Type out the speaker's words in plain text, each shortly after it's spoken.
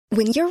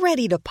When you're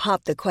ready to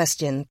pop the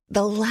question,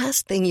 the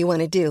last thing you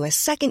want to do is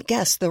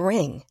second-guess the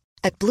ring.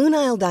 At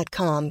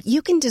BlueNile.com,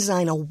 you can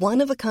design a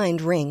one-of-a-kind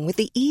ring with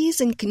the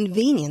ease and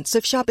convenience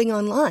of shopping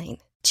online.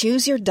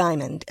 Choose your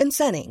diamond and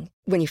setting.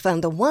 When you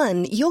find the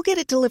one, you'll get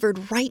it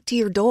delivered right to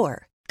your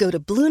door. Go to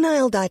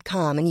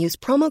BlueNile.com and use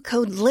promo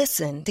code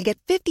LISTEN to get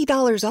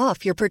 $50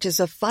 off your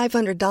purchase of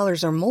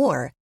 $500 or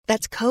more.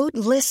 That's code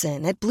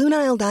LISTEN at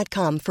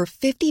BlueNile.com for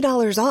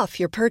 $50 off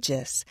your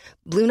purchase.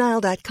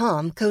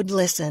 BlueNile.com, code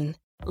LISTEN.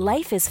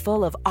 Life is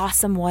full of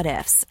awesome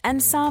what-ifs,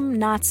 and some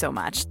not so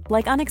much,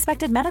 like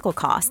unexpected medical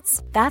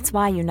costs. That's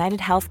why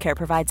United Healthcare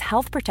provides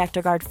Health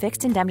Protector Guard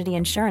fixed indemnity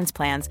insurance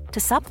plans to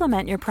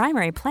supplement your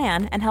primary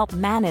plan and help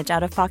manage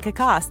out-of-pocket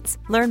costs.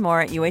 Learn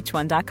more at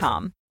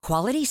uh1.com.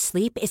 Quality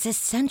sleep is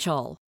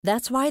essential.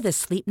 That's why the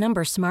Sleep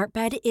Number Smart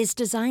Bed is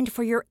designed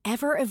for your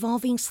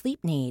ever-evolving sleep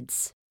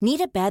needs.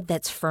 Need a bed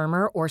that's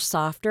firmer or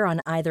softer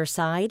on either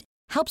side?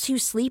 Helps you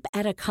sleep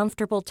at a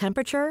comfortable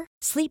temperature?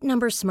 Sleep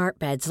Number Smart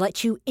Beds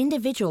let you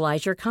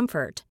individualize your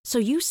comfort, so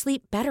you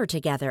sleep better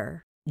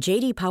together.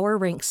 J.D. Power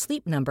ranks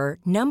Sleep Number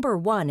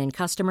 #1 in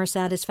customer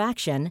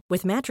satisfaction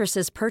with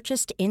mattresses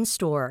purchased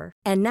in-store.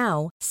 And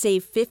now,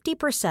 save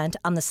 50%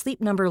 on the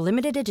Sleep Number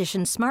Limited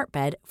Edition Smart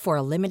Bed for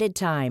a limited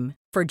time.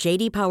 For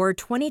J.D. Power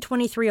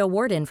 2023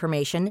 award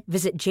information,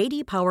 visit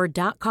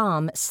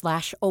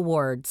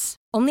jdpower.com/awards.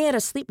 Only at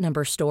a Sleep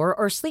Number store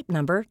or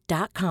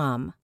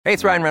sleepnumber.com. Hey,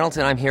 it's Ryan Reynolds,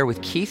 and I'm here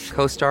with Keith,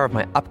 co-star of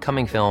my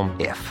upcoming film,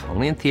 If,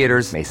 only in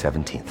theaters May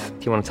 17th.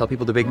 Do you want to tell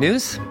people the big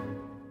news?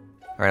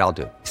 All right, I'll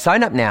do it.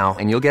 Sign up now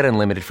and you'll get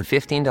unlimited for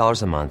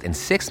 $15 a month and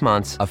 6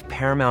 months of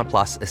Paramount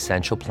Plus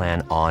Essential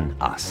Plan on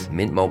us.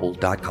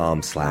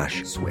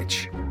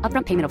 MintMobile.com/switch.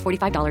 Upfront payment of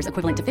 $45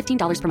 equivalent to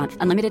 $15 per month.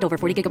 Unlimited over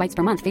 40 gigabytes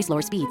per month. Face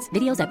lower speeds.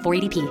 Videos at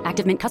 480p.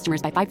 Active Mint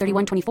customers by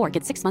 531.24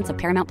 get 6 months of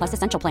Paramount Plus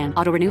Essential Plan.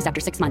 Auto renews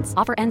after 6 months.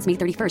 Offer ends May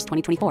 31st,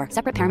 2024.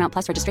 Separate Paramount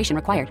Plus registration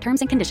required.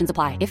 Terms and conditions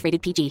apply if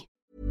rated PG.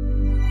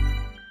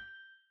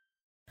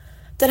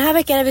 Den här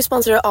veckan är vi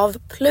sponsrade av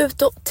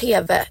Pluto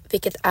TV,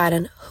 vilket är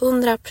en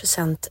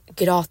 100%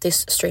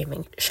 gratis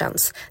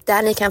streamingtjänst.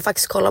 Där ni kan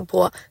faktiskt kolla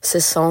på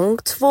säsong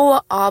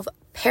 2 av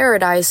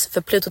Paradise,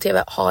 för Pluto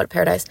TV har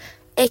Paradise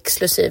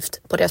exklusivt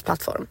på deras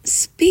plattform.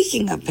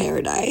 Speaking of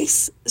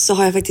Paradise så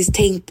har jag faktiskt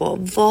tänkt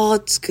på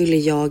vad skulle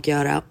jag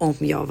göra om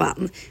jag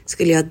vann?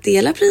 Skulle jag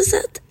dela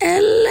priset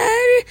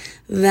eller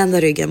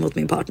vända ryggen mot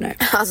min partner?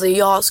 Alltså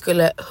jag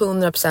skulle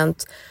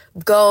 100%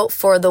 go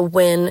for the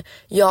win.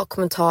 Jag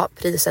kommer ta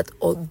priset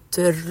och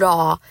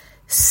dra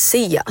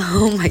Sia.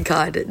 Oh my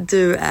god,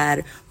 du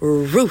är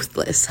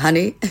ruthless,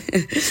 honey.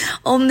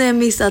 Om ni har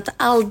missat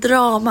all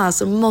drama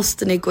så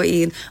måste ni gå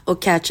in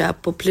och catch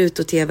up på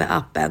Pluto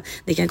TV-appen.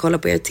 Ni kan kolla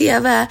på er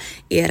TV,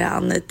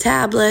 eran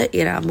tablet,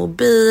 eran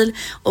mobil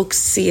och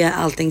se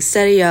allting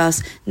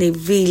seriöst. Ni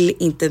vill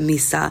inte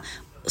missa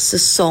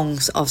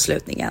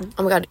säsongsavslutningen.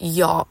 Oh my god,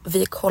 ja,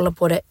 vi kollar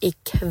på det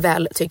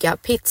ikväll tycker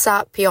jag.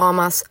 Pizza,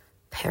 pyjamas,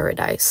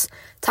 Paradise.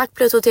 Tack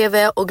Pluto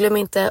TV och glöm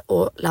inte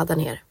att ladda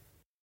ner.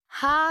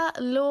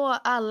 Hallå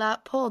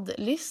alla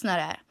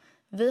poddlyssnare.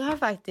 Vi har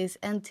faktiskt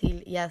en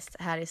till gäst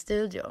här i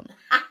studion.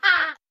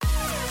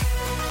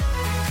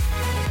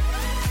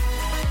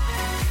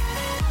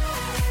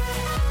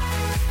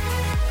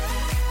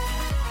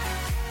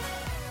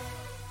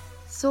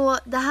 Så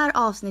det här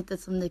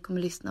avsnittet som ni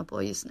kommer lyssna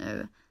på just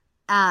nu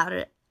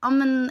är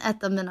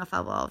ett av mina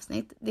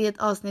favoritavsnitt. Det är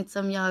ett avsnitt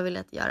som jag har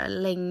velat göra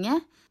länge.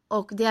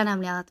 Och det är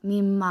nämligen att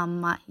min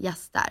mamma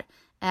gästar.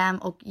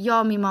 Och jag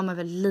och min mamma är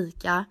väldigt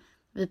lika.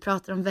 Vi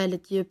pratar om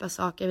väldigt djupa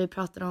saker. Vi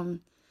pratar om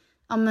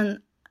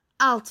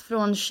allt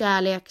från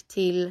kärlek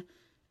till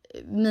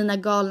mina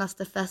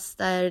galnaste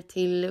fester.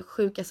 Till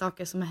sjuka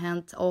saker som har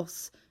hänt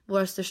oss.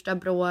 Våra största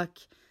bråk.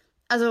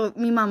 Alltså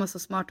min mamma är så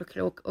smart och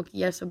klok och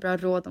ger så bra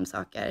råd om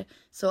saker.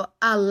 Så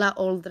alla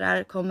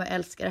åldrar kommer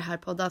älska det här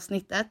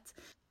poddavsnittet.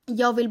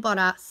 Jag vill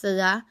bara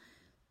säga.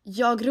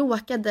 Jag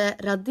råkade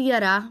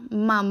radera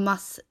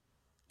mammas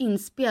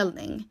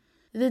inspelning.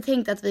 Vi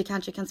tänkte att vi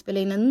kanske kan spela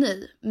in en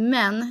ny.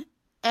 Men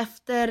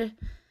efter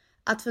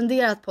att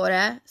funderat på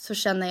det så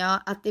känner jag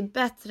att det är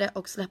bättre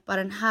att släppa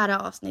den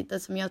här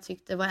avsnittet som jag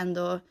tyckte var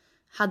ändå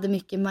hade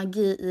mycket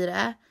magi i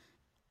det.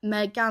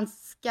 Med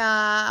ganska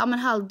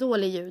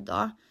halvdålig ljud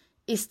då.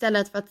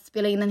 Istället för att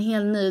spela in en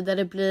hel ny där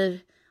det blir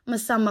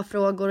med samma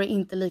frågor och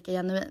inte lika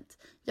genuint.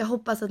 Jag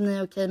hoppas att ni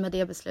är okej med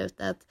det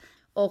beslutet.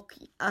 Och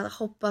jag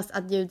hoppas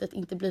att ljudet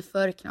inte blir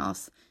för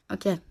knas.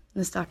 Okej,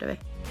 nu startar vi.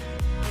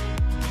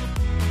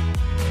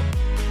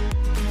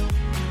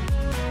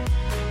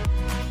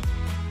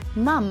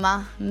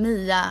 Mamma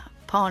Mia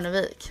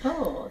Parnevik.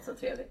 Så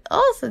trevligt.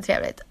 Så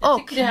trevligt. Jag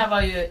tycker det här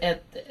var ju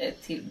ett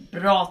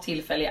bra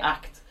tillfälle i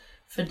akt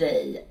för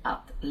dig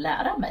att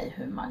lära mig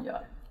hur man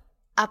gör.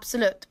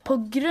 Absolut. På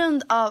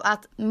grund av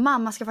att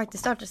mamma ska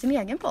faktiskt starta sin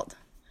egen podd.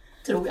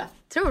 Tror jag.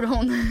 Tror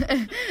hon.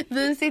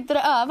 Vi sitter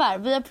och övar.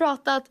 Vi har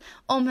pratat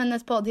om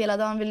hennes podd hela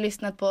dagen. Vi har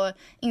lyssnat på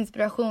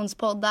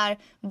inspirationspoddar.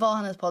 Vad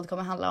hennes podd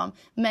kommer handla om.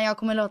 Men jag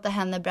kommer låta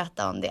henne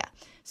berätta om det.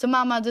 Så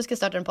mamma, du ska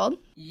starta en podd.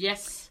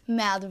 Yes.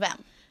 Med vem?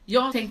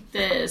 Jag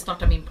tänkte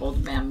starta min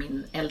podd med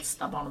min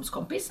äldsta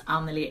barndomskompis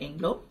Anneli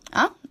Engblom.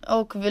 Ja,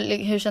 och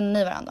hur känner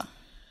ni varandra?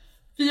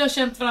 Vi har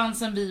känt varandra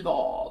sedan vi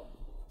var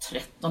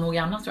 13 år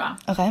gamla tror jag.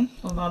 Okej.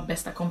 Och var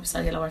bästa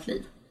kompisar hela vårt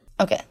liv.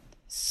 Okej.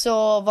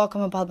 Så vad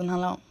kommer podden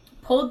handla om?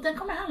 Podden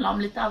kommer handla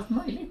om lite allt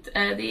möjligt.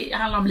 Det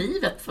handlar om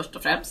livet först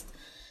och främst.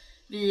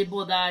 Vi är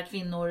båda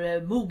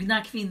kvinnor,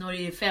 mogna kvinnor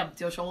i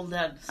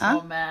 50-årsåldern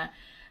som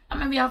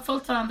men vi har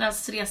följt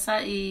varandras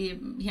resa i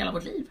hela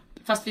vårt liv.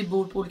 Fast vi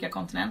bor på olika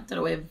kontinenter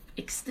och är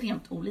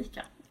extremt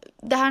olika.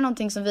 Det här är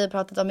någonting som vi har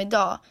pratat om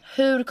idag.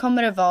 Hur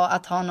kommer det vara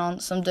att ha någon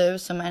som du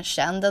som är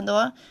känd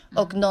ändå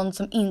och någon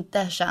som inte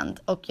är känd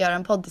och göra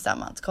en podd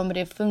tillsammans? Kommer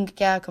det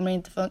funka? Kommer det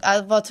inte funka?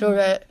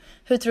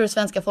 Hur tror du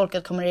svenska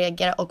folket kommer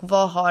reagera och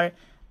vad har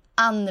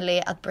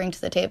Anneli att bring to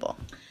the table?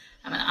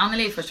 Ja, men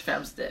Anneli är först och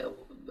främst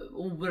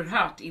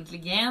oerhört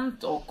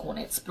intelligent och hon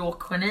är ett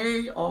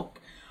språkgeni och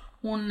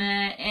hon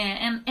är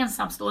en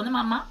ensamstående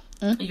mamma.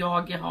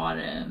 Jag har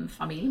en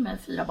familj med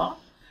 4 barn.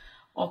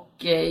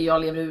 Och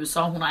jag lever i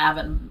USA.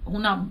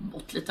 Hon har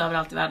bott lite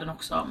överallt i världen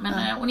också. Men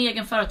hon är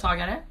egen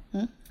företagare.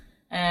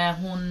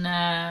 Hon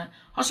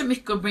har så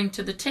mycket att bring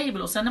to the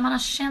table. Och sen när man har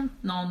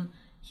känt någon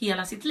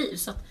hela sitt liv.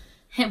 Så att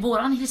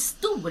våran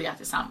historia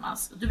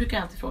tillsammans. Du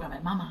brukar alltid fråga mig,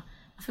 mamma,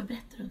 varför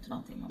berättar du inte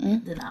någonting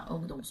om dina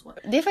ungdomsår?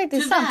 Det är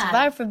faktiskt sant.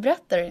 Varför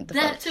berättar du inte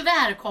folk?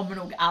 Tyvärr kommer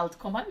nog allt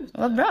komma ut.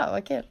 Vad bra,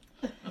 vad kul.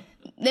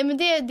 Nej, men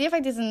det är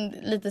faktiskt en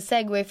lite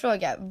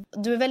segway-fråga.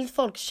 Du är väldigt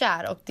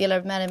folkkär och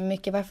delar med dig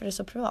mycket. Varför är det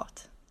så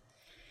privat?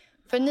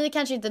 För ni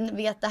kanske inte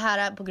vet det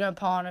här på grund av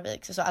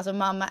Parnevik. Så. Alltså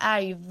mamma är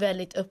ju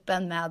väldigt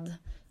öppen med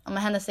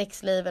hennes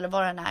sexliv eller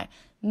vad den är.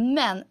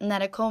 Men när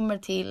det kommer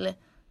till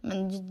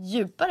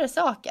djupare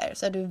saker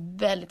så är du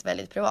väldigt,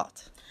 väldigt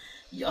privat.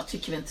 Jag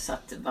tycker inte så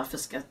att varför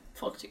ska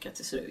folk tycka att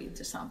det är så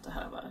intressant att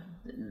höra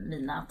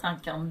mina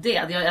tankar om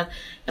det.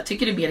 Jag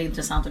tycker det är mer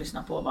intressant att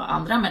lyssna på vad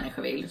andra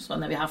människor vill. Så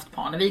när vi har haft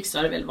Parnevik så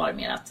har det väl varit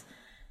mer att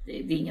det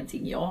är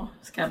ingenting jag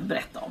ska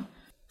berätta om.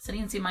 Sen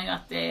inser man ju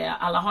att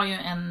alla har ju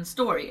en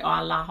story och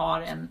alla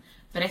har en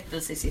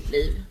berättelse i sitt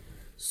liv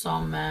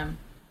som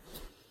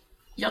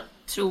jag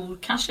tror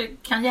kanske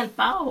kan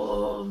hjälpa.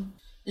 Och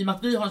i och med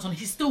att vi har en sån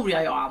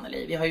historia, jag och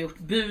Anneli. Vi har gjort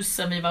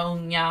busen vi var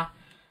unga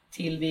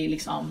till vi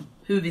liksom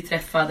hur vi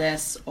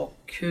träffades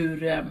och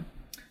hur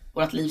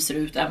vårt liv ser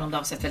ut. Även om det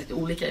har sett väldigt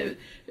olika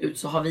ut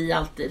så har vi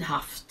alltid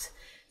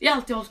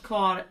hållit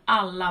kvar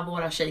alla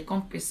våra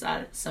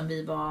tjejkompisar sen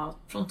vi var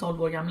från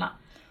 12 år gamla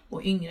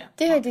och yngre.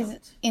 Det är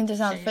faktiskt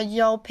intressant för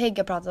jag och Peg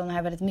har pratat om det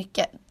här väldigt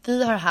mycket.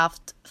 Vi har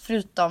haft,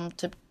 förutom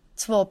typ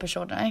 2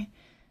 personer,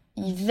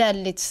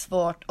 väldigt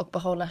svårt att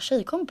behålla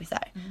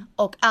tjejkompisar.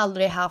 Och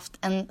aldrig haft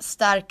en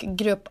stark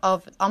grupp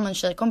av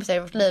tjejkompisar i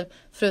vårt liv.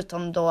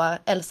 Förutom då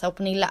Elsa och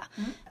Pernilla.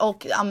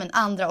 Och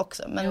andra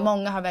också. Men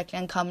många har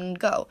verkligen come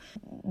and go.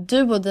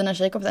 Du och dina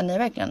tjejkompisar, ni är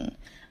verkligen...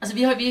 Alltså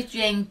vi är ett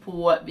gäng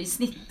på...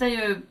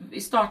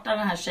 Vi startade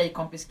den här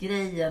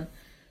tjejkompisgrejen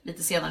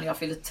lite senare när jag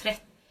fyllde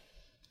 30.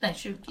 Nej,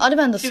 20. Ja, det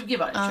var ändå... 20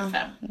 var det,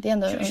 25. Det är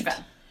ändå 25.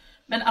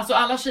 Men alltså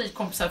alla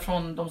tjejkompisar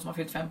från de som har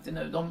fyllt 50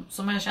 nu, de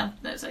som jag har känt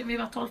nu, så vi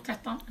var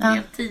 12-13, en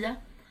del 10.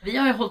 Vi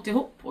har ju hållit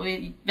ihop och är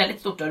ett väldigt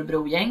stort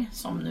Örebro-gäng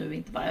som nu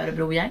inte bara är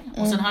Örebro-gäng.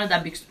 Och sen har det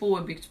där byggts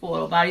på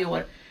och varje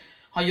år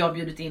har jag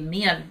bjudit in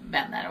mer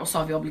vänner och så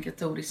har vi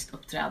obligatoriskt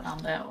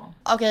uppträdande.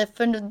 Okej,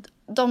 för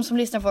de som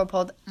lyssnar på vår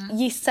podd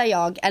gissar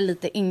jag är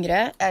lite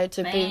yngre, är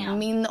typ i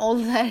min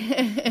ålder.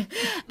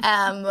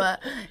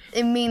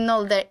 I min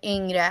ålder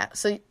yngre,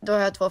 så då har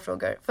jag 2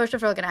 frågor. Första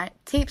frågan är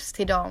tips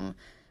till dem.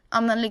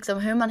 Liksom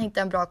hur man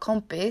hittar en bra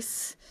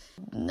kompis.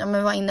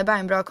 Vad innebär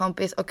en bra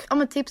kompis?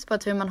 Och tips på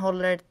hur man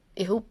håller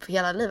ihop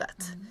hela livet.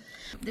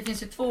 Det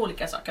finns ju 2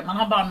 olika saker. Man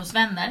har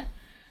barndomsvänner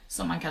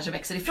som man kanske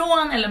växer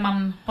ifrån eller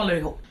man håller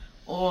ihop.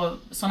 Och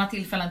sådana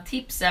tillfällen,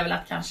 tips är väl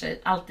att kanske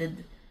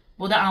alltid,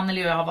 både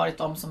Anneli och jag har varit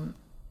de som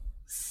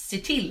ser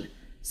till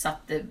så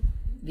att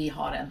vi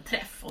har en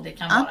träff. Och det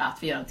kan vara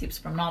att vi gör en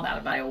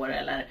tipspromenad varje år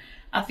eller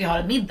att vi har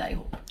en middag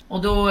ihop.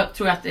 Och då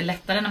tror jag att det är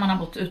lättare när man har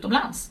bott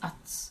utomlands.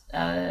 Att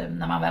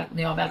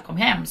när jag väl kom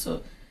hem så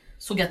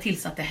såg jag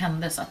till så att det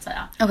hände så att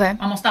säga. Okay.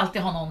 Man måste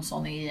alltid ha någon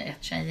sån i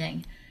ett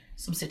tjejgäng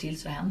som ser till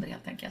så det händer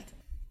helt enkelt.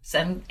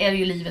 Sen är det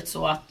ju livet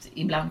så att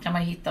ibland kan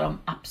man hitta de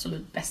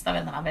absolut bästa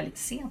vännerna väldigt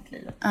sent i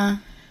livet.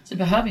 Så det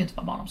behöver ju inte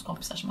vara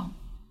barndomskompisar som man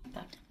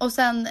hittar. Och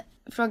sen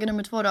fråga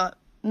nummer 2 då.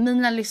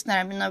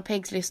 Mina och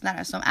Pegs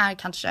lyssnare som är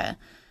kanske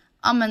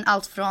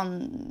allt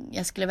från,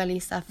 jag skulle väl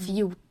gissa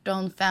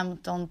 14,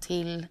 15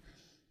 till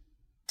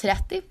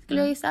 30 skulle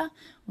jag gissa.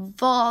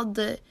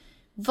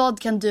 Vad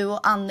kan du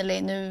och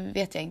Anneli, nu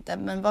vet jag inte,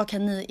 men vad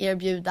kan ni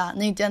erbjuda? Ni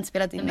har inte ens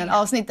spelat in en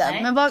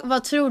avsnittet. Men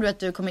vad tror du att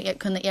du kommer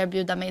kunna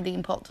erbjuda med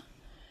din podd?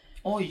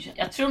 Oj,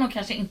 jag tror nog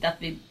kanske inte att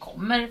vi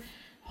kommer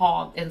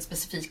ha en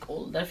specifik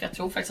ålder. För jag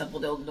tror faktiskt att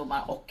både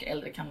ungdomar och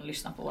äldre kan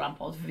lyssna på våran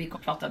podd. För vi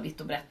kommer prata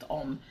vitt och brett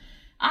om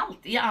allt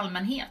i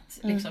allmänhet.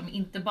 Liksom,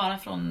 inte bara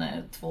från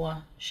 2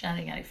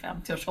 kärringar i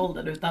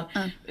 50-årsåldern.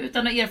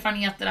 Utan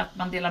erfarenheter att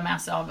man delar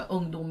med sig av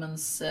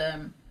ungdomens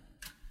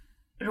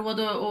råd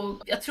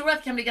och jag tror att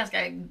det kan bli ganska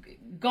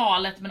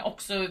galet men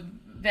också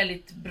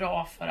väldigt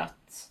bra för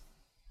att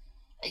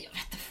jag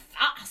vet inte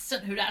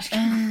fasen hur det här ska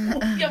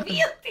gå. Jag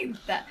vet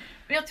inte.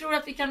 Men jag tror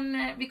att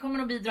vi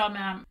kommer att bidra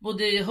med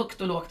både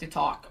högt och lågt i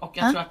tak. Och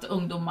jag tror att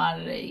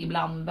ungdomar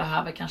ibland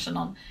behöver kanske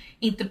någon,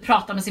 inte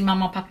prata med sin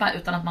mamma och pappa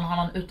utan att man har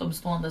någon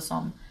utomstående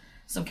som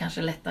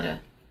kanske är lättare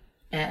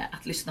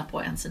att lyssna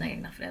på än sina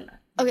egna föräldrar.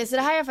 Okej, så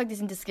det här har jag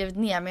faktiskt inte skrivit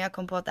ner, men jag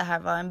kom på att det här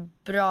var en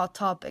bra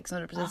topic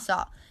som du precis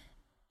sa.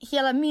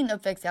 Hela min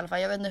uppväxt i alla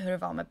fall, jag vet inte hur det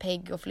var med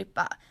Peg och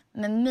Flippa.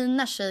 Men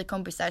mina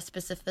tjejkompisar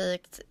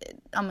specifikt,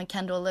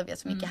 Kendall och Olivia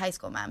som gick i high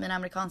school med, mina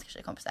amerikanska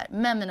tjejkompisar,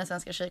 men mina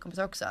svenska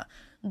tjejkompisar också.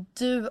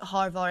 Du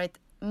har varit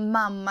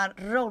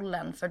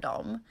mammarollen för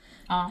dem.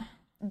 Ja.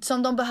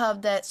 Som de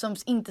behövde, som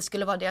inte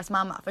skulle vara deras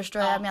mamma.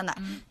 Förstår jag vad jag menar?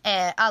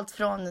 Allt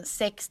från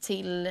sex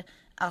till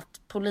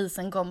att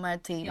polisen kommer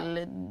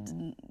till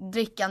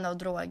drickande och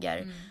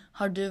droger.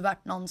 Har du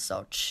varit någon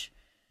sorts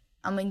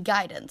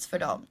guidance för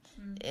dem?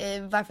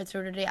 Varför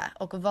tror du det?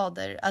 Och vad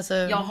är, alltså...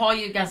 Jag har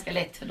ju ganska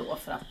lätt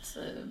för att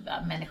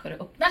människor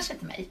öppnar sig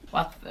till mig. Och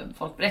att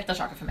folk berättar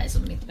saker för mig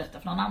som de inte berättar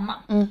för någon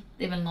annan.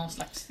 Det är väl någon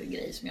slags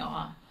grej som jag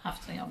har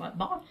haft sedan jag var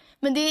barn.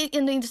 Men det är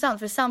ändå intressant,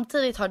 för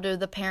samtidigt har du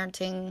the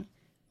parenting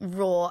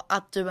role,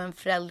 att du är en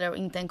förälder och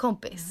inte en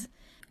kompis.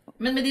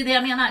 Men det är det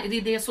jag menar.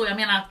 Det är så jag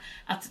menar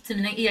att till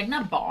mina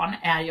egna barn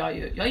är jag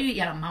är ju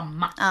era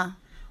mamma.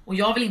 Och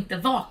jag vill inte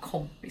vara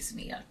kompis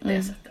med er på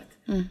det sättet.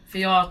 För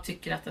jag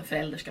tycker att en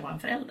förälder ska vara en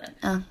förälder.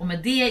 Och med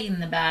det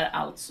innebär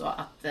alltså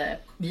att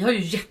vi har ju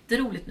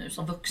jätteroligt nu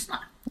som vuxna.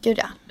 Gud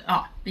ja.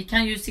 Ja, vi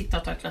kan ju sitta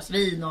och ta ett glas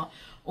vin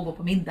och gå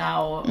på middag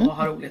och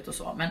ha roligt och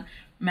så.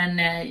 Men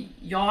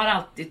jag har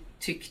alltid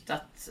tyckt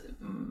att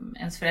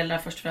ens föräldrar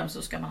först och främst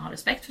så ska man ha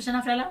respekt för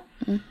sina föräldrar.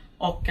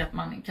 Och att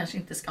man kanske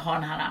inte ska ha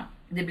den här,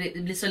 det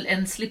blir så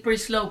en slippery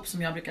slope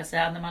som jag brukar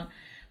säga, när man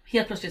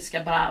helt plötsligt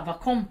ska bara vara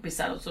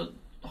kompisar och så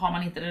har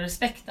man inte den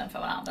respekten för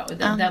varandra. Och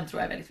den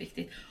tror jag är väldigt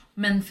viktigt.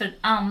 Men för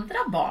andra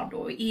barn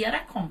då, era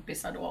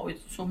kompisar då, och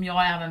som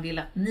jag även vill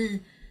att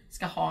ni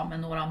ska ha med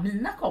några av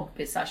mina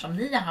kompisar som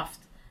ni har haft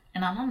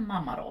en annan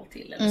mammaroll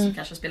till, eller som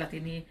kanske spelat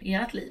in i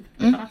ert liv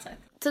på ett annat sätt.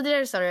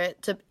 Tidigare sa du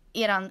typ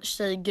eran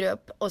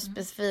tjejgrupp och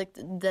specifikt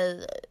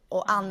dig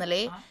och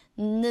Anneli.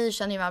 Ni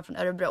känner ju varandra från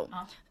Örebro.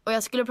 Och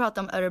jag skulle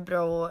prata om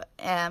Örebro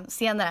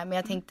senare, men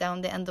jag tänkte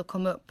om det ändå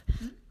kom upp.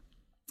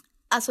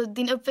 Alltså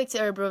din uppväxt i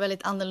Örebro är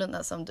väldigt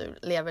annorlunda som du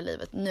lever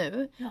livet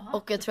nu.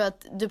 Och jag tror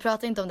att du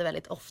pratar inte om det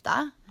väldigt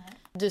ofta.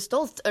 Du är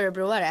stolt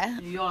örebroare.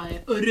 Jag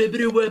är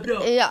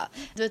Örebro. Ja,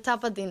 du har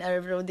tappat din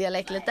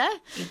Örebro-dialekt lite.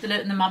 Inte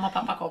när mamma och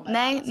pappa kommer.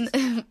 Nej,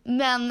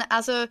 men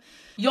alltså...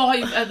 Jag har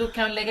ju, då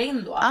kan jag lägga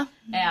in då,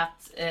 är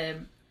att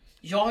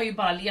jag har ju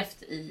bara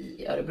levt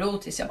i Örebro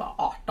tills jag var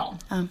 18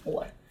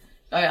 år.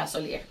 Jag har ju alltså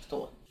levt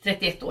då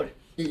 31 år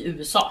i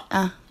USA.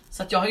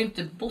 Så att jag har ju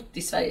inte bott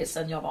i Sverige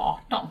sedan jag var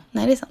 18.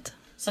 Nej, det är sant.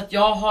 Så att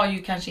jag har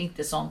ju kanske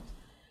inte sånt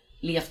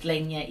levt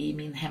länge i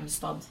min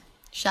hemstad.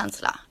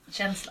 Känsla.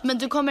 Men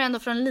du kommer ändå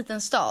från en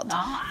liten stad.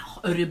 Ja,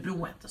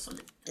 Örebro är inte så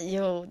lite.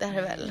 Jo, det är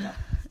det väl.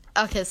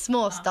 Okej,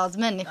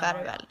 småstadsmänniska är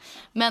det väl.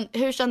 Men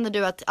hur känner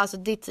du att alltså,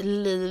 ditt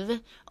liv,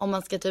 om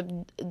man ska typ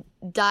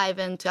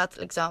dive into att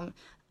liksom...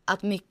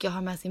 att mycket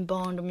har med sin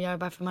barndom gör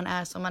varför man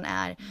är som man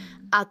är.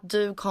 Att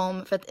du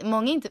kom, för att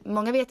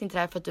många vet inte det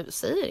här för att du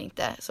säger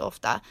inte så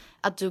ofta.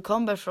 Att du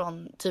kommer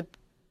från typ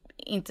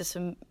inte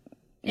så...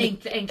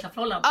 Enkla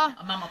förhållanden.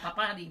 Mamma och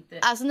pappa hade inte...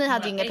 Alltså ni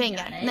hade inga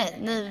pengar.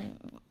 Nej.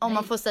 Om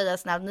man får säga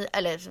snabbt,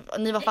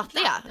 ni var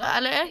fattiga.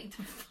 Eller?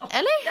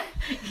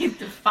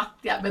 Inte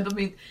fattiga, men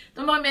de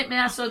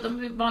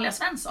var vanliga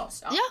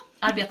Svenssons.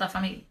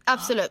 Arbetarfamilj.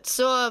 Absolut.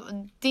 Så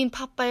din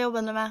pappa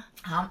jobbade med?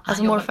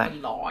 Han jobbade på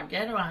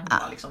lager och han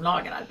var liksom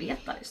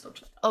lagerarbetare i stort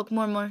sett. Och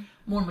mormor?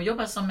 Mormor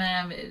jobbade som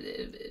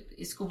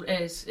i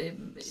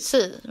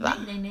Sy, va?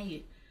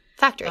 Nej.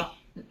 Factory? Ja.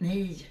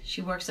 Nej,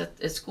 she works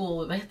at a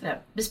school, vad heter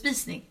det?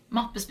 Bespisning,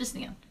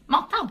 matbespisningen.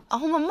 Mathand. Ja,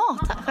 hon var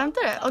mathand,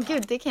 skämtar du? Åh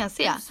gud, det kan jag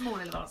se.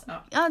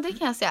 Ja, det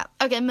kan jag se.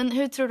 Okej, men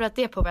hur tror du att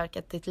det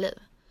påverkat ditt liv?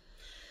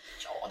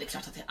 Ja, det är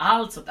klart att det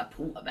allt sånt där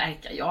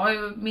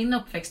påverkar. Min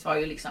uppväxt var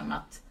ju liksom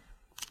att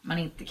man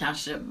inte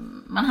kanske,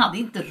 man hade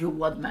inte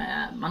råd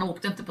med, man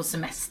åkte inte på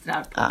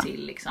semestrar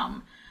till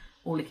liksom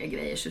olika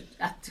grejer. Så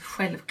att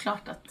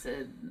självklart att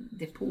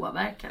det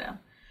påverkar en.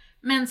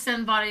 Men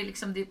sen var det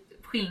liksom,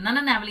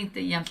 skillnaden är väl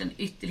inte egentligen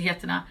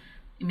ytterligheterna.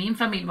 I min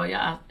familj var ju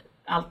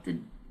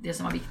alltid det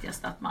som var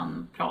viktigast att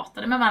man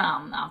pratade med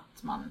varandra,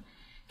 att man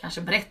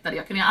kanske berättade.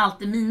 Jag kunde ju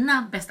alltid,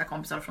 mina bästa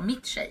kompisar från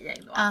mitt tjejgäng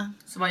då,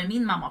 så var ju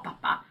min mamma och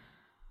pappa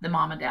the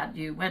mom and dad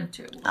you went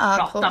to och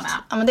pratade med.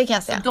 Ja, men det kan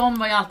jag säga. Så de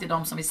var ju alltid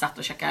de som vi satt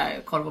och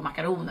käkade korv och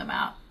makaroner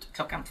med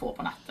 2:00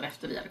 på natten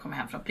efter vi hade kommit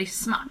hem från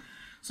Prisma.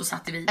 Så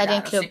satt vi där. Är det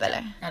en klubb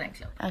eller? Ja, det är en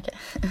klubb.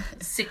 Okay.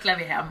 Cyklade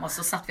vi hem och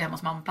så satt vi hemma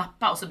hos mamma och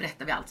pappa och så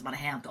berättade vi allt som hade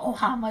hänt.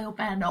 Han var ihop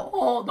med henne,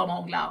 de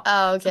hånglade.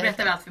 Okay. Så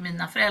berättade vi allt för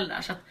mina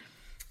föräldrar. Så att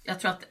jag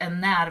tror att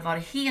en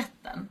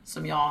närvarheten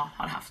som jag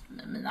har haft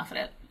med mina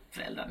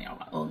föräldrar när jag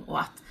var ung, och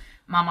att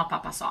mamma och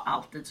pappa sa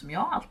alltid som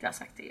jag alltid har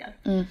sagt till er.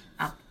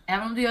 Att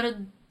även om du gör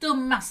det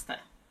dummaste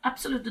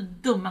absolut det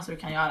dummaste du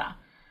kan göra.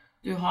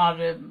 Du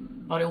har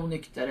varit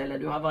onykter eller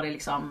du har varit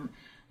liksom,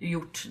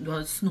 du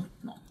har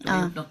snott något. Du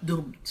har gjort något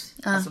dumt.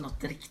 Alltså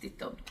något riktigt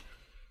dumt.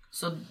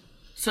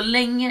 Så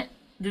länge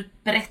du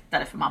berättar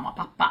det för mamma och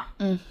pappa,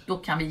 då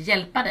kan vi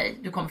hjälpa dig.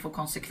 Du kommer få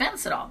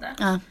konsekvenser av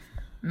det.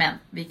 Men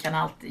vi kan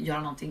alltid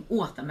göra någonting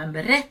åt det. Men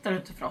berättar du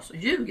inte för oss och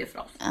ljuger för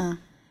oss,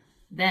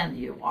 then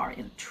you are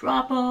in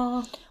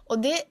trouble. Och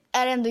det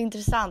är ändå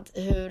intressant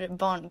hur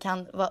barn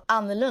kan vara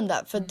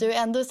annorlunda. För du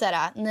är ändå så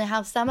här, ni har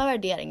haft samma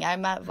värderingar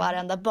med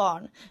varenda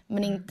barn.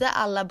 Men inte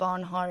alla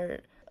barn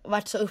har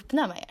varit så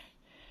öppna med er.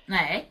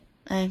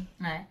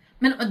 Nej.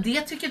 Men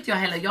det tycker inte jag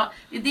heller.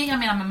 Det är det jag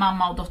menar med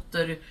mamma och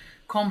dotter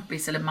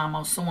kompis eller mamma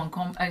och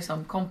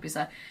son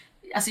kompisar.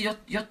 Alltså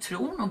jag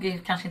tror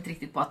nog kanske inte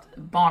riktigt på att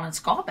barnen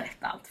ska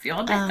berätta allt. För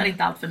jag berättar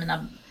inte allt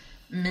för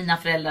mina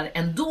föräldrar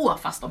ändå,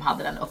 fast de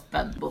hade en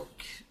öppen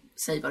bok.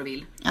 Säg vad du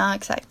vill. Ja,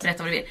 exakt.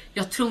 Berätta vad du vill.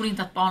 Jag tror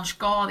inte att barn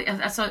ska...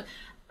 Alltså,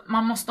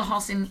 man måste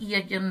ha sin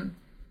egen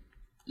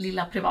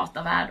lilla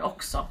privata värld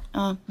också.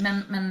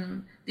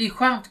 Men det är ju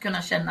skönt att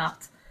kunna känna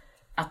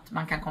att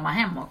man kan komma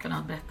hem och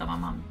kunna berätta vad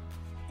man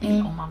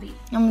vill om man vill.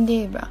 Ja, men det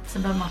är ju bra.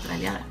 Sen behöver man inte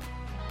välja det.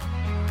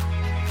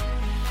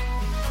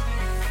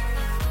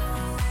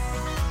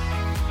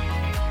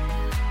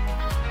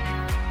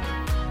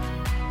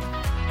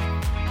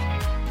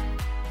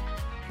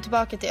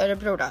 Tillbaka till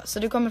Örebro då. Så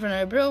du kommer från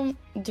Örebro,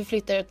 du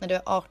flyttar ut när du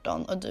är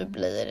 18 och du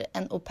blir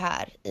en au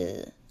pair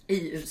i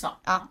USA.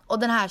 Ja, och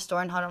den här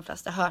storyn har de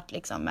flesta hört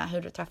liksom med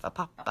hur du träffar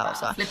pappa och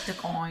så. Flip the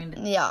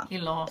coin, he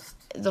lost.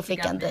 Då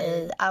fick han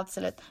dig,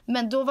 absolut.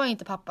 Men då var ju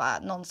inte pappa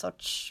någon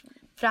sorts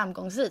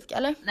framgångsrik,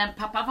 eller? Nej,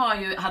 pappa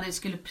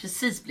skulle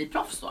precis bli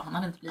proffs då. Han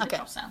hade inte blivit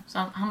proffs än.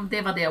 Så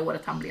det var det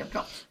året han blev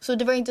proffs. Så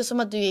det var inte som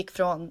att du gick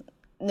från...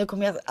 Nu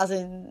kommer jag... Alltså...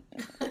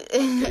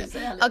 I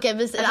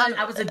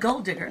was a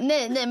gold digger.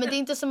 Nej, men det är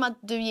inte som att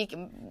du gick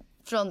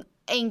från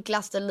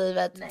enklaste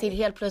livet till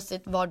helt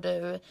plötsligt var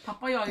du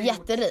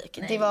jätterik.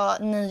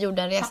 Ni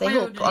gjorde en resa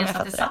ihop. Pappa gjorde en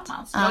resa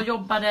tillsammans. Jag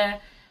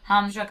jobbade,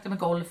 han försökte med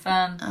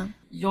golfen.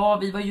 Ja,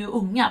 vi var ju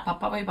unga.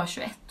 Pappa var ju bara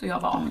 21 och jag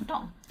var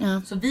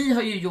 18. Så vi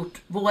har ju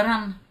gjort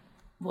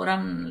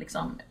våran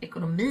liksom,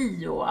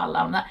 ekonomi och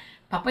alla de där.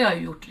 Pappa och jag har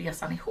ju gjort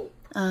resan ihop.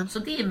 Så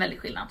det är en väldig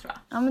skillnad, tror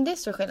jag. Ja, men det är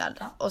stor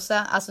skillnad. Och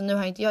sen, alltså nu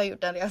har inte jag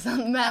gjort den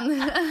resan,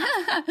 men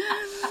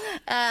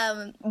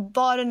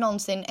var det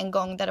någonsin en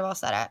gång där det var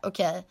så här: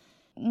 okej,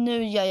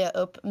 nu gör jag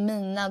upp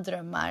mina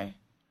drömmar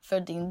för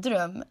din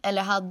dröm?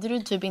 Eller hade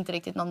du typ inte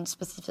riktigt någon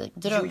specifik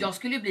dröm? Jo, jag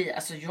skulle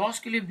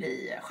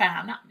bli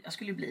stjärna. Jag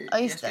skulle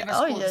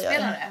vara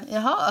skådespelare.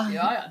 Jaha.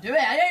 Ja, du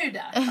är jag ju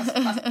där.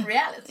 Fast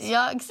reality.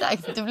 Ja,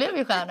 exakt. Du blev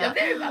ju stjärna. Jag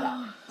blev ju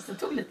stjärna. Så det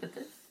tog lite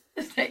tid.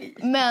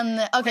 Men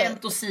okej.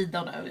 Skämt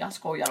åsido nu, jag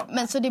skojar om det.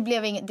 Men så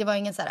det var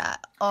ingen så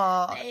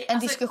här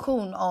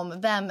diskussion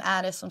om vem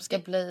är det som ska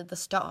bli the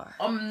star?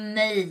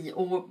 Nej,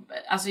 och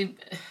alltså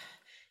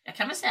jag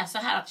kan väl säga så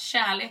här att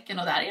kärleken,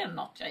 och det här är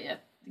något jag är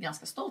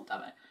ganska stolt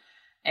över,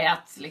 är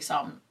att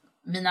liksom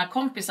mina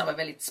kompisar var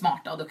väldigt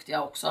smarta och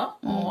duktiga också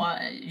och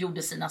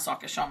gjorde sina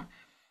saker som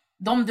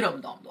de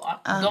drömde om då.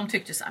 De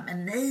tyckte så här: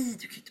 men nej,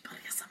 du kan inte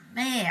bara resa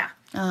med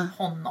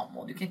honom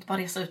och du kan inte bara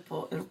resa ut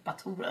på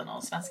Europatouren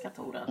och svenska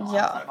touren och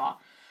allt vad det var.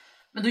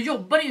 Men då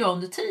jobbade jag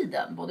under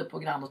tiden både på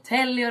Grand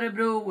Hotel i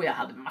Örebro och jag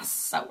hade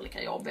massa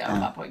olika jobb. Jag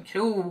jobbade på en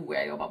krog och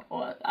jag jobbade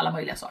på alla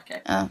möjliga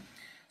saker.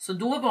 Så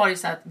då var det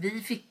så att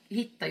vi fick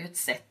hitta ju ett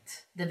sätt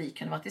där vi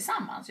kunde vara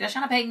tillsammans. Jag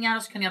tjänade pengar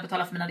och så kunde jag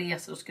betala för mina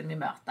resor och så kunde vi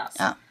mötas.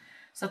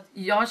 Så att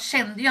jag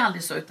kände ju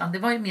aldrig så, utan det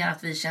var ju mer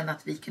att vi kände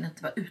att vi kunde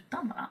inte vara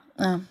utan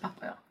varandra. Pappa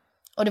och jag.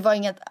 Och det var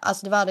inget,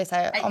 alltså det var aldrig så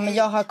här, men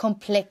jag har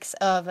komplex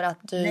över att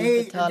du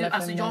betalar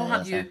för mig. Jag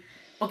hade ju,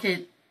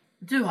 okej,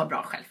 du har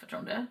bra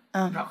självförtroende,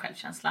 bra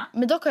självkänsla.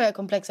 Men dock har jag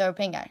komplex över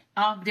pengar.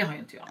 Ja, det har ju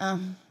inte jag.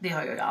 Det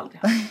har jag ju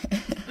aldrig haft.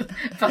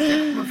 Fast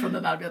jag kommer från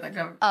den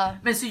arbetarklassen.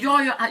 Men så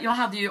jag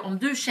hade ju, om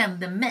du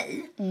kände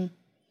mig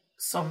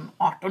som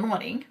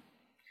 18-åring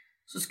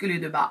så skulle ju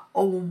du bara,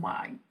 oh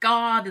my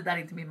god, det där är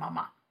inte min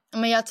mamma.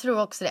 Men jag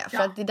tror också det,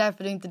 för att det är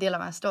därför du inte delar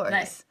de här stories.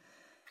 Nej.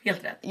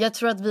 Helt rätt. Jag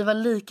tror att vi var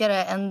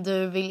likare än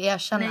du vill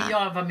erkänna. Nej,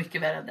 jag var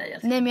mycket värre än dig.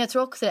 Nej, men jag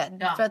tror också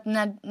det. För att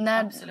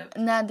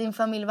när din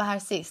familj var här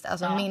sist,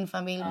 alltså min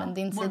familj, men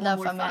din sida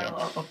av familjen.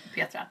 Och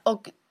Petra.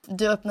 Och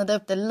du öppnade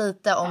upp det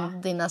lite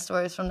om dina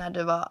stories från när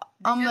du var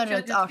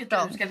runt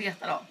 18. Du ska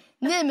veta dem.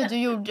 Nej, men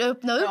du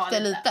öppnade upp det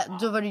lite.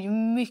 Då var du ju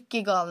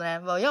mycket galare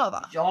än vad jag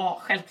var. Ja,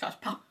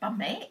 självklart. Pappa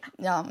med.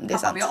 Ja, det är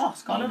sant. Pappa var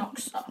asgalen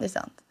också. Det är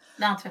sant.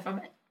 När han träffade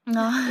mig.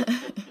 Ja.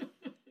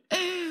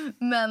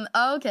 Men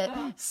okej.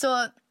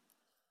 Så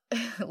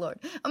Lord.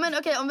 Men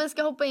okej, om vi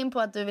ska hoppa in på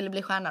att du ville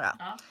bli stjärna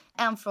då.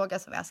 En fråga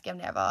som jag skrev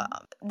ner var,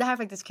 det här är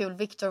faktiskt kul,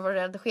 Victor var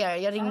redigerare.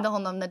 Jag ringde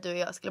honom när du och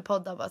jag skulle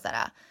podda och bara så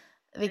här: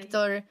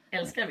 Victor,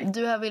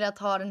 du har velat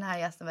ha den här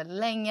gästen väldigt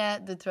länge.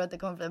 Du tror att det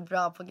kommer bli ett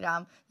bra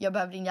program. Jag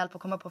behöver din hjälp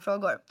att komma på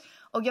frågor.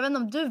 Och jag vet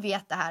inte om du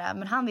vet det här,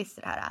 men han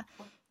visste det här.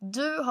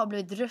 Du har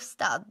blivit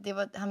röstad.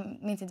 Han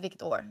minns inte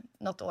vilket år,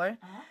 något år.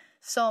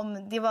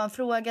 Det var en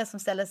fråga som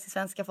ställdes till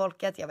svenska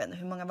folket. Jag vet inte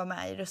hur många var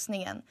med i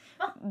röstningen.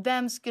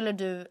 Vem skulle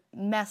du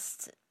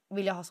mest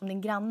vill jag ha som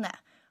din granne.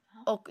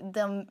 Och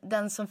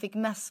den som fick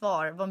mest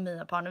svar var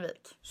Mia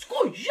Parnevik.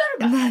 Skojar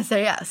du? Nej,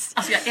 seriöst.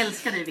 Alltså jag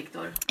älskar dig,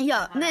 Viktor.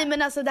 Ja, nej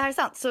men alltså det här är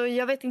sant. Så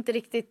jag vet inte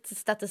riktigt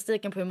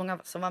statistiken på hur många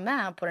som var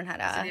med på den här.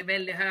 Alltså, det är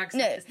väldigt hög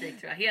statistik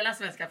tror jag. Hela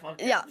svenska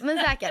folket. Ja, men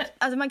säkert.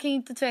 Alltså man kan ju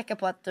inte tveka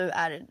på att du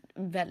är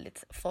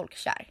väldigt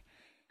folkkär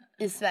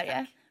i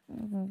Sverige.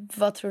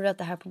 Vad tror du att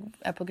det här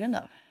är på grund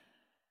av?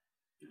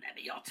 Nej,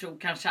 men jag tror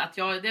kanske att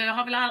det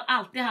har väl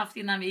alltid haft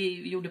innan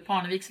vi gjorde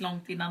Parneviks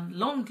långt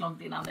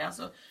innan det.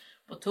 Alltså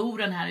på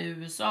touren här i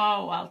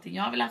USA och allting.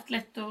 Jag har väl haft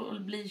lätt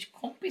att bli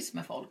kompis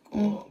med folk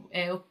och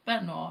är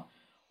öppen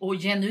och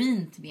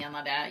genuint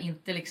menar det.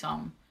 Inte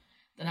liksom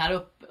den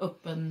här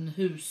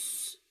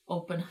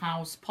open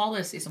house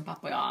policy som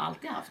pappa och jag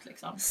alltid haft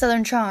liksom.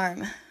 Southern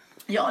charm.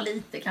 Ja,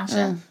 lite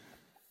kanske.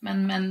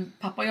 Men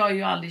pappa och jag är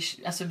ju aldrig,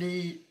 alltså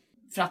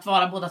för att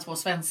vara båda två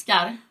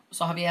svenskar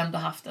så har vi ändå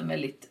haft en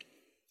väldigt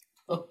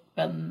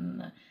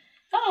öppen,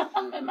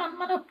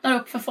 man öppnar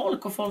upp för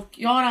folk och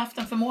jag har haft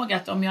en förmåga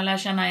att om jag lär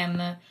känna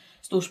en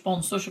stor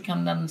sponsor så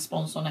kan den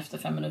sponsorn efter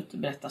 5 minuter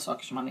berätta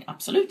saker som man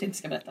absolut inte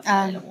ska berätta för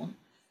mig eller hon.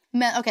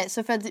 Men okej,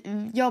 så för att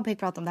jag och Peg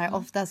pratar om det här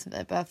oftast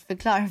för att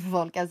förklara för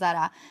folk att så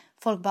här,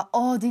 folk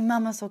bara, din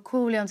mamma är så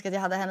cool, jag önskar att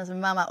jag hade henne som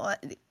mamma. Och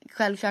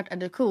självklart är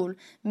du cool,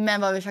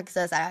 men vad vi försöker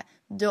säga så här,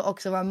 du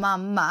också var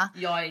mamma.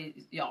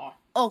 Ja.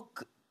 Och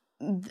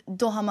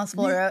då har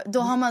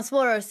man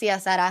svårare att se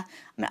så här,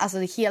 men alltså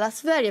hela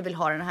Sverige vill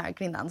ha den här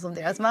kvinnan som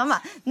deras mamma.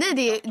 Nej,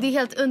 det är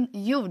helt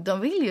jo, de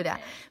vill ju det.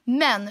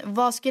 Men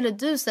vad skulle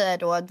du säga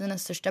då dina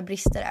största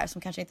brister är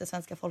som kanske inte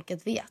svenska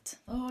folket vet?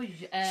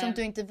 Som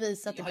du inte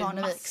visat i Parneviks. Jag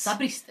har ju massa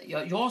brister.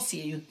 Jag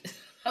ser ju inte.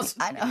 Alltså,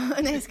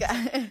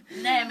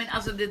 Nej, men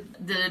alltså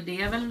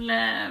det är väl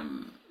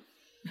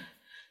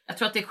jag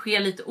tror att det sker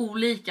lite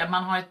olika.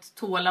 Man har ett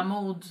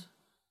tålamod.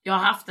 Jag har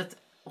haft ett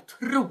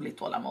otroligt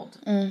tålamod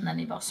när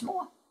ni var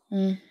små.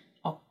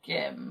 Och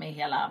med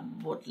hela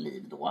vårt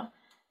liv då.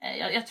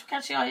 Jag tror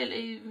kanske jag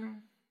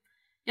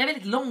är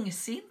väldigt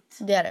långsint.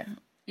 Det är det.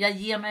 Jag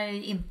ger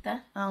mig inte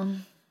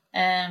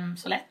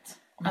så lätt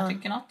om jag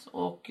tycker något.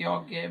 Och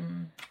jag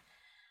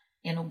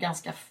är nog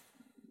ganska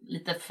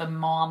lite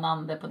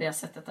förmanande på det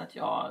sättet att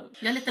jag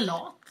är lite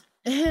lat.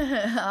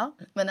 Ja,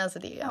 men alltså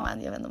det är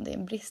jag vet inte om det är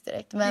en brist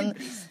direkt. Men... Det är en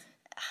brist.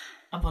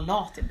 Att vara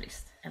lat är en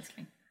brist,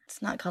 älskling.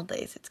 It's not called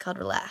lazy, it's called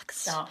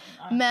relax. Ja.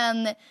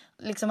 Men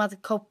liksom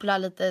att koppla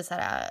lite så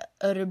här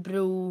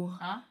Örebro.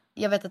 Ja.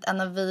 Jag vet att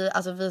en av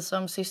vi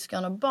som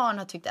syskon och barn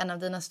har tyckt en av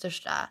dina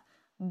största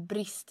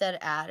brister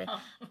är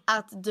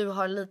att du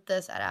har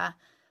lite så här,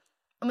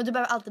 men du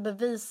behöver alltid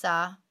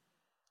bevisa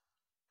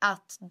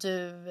att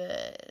du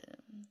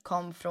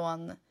kom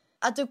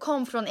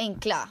från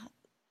enkla.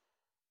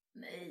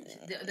 Nej,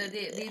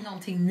 det är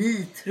någonting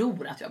ni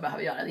tror att jag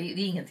behöver göra. Det är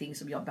ingenting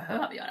som jag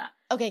behöver göra.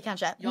 Okej,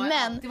 kanske. Jag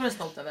är alltid varit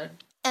stolt över.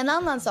 En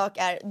annan sak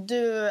är,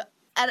 du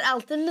är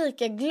alltid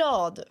lika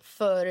glad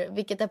för,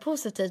 vilket är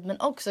positivt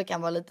men också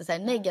kan vara lite så här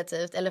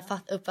negativt eller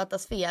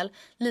uppfattas fel.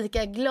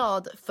 Lika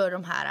glad för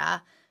de här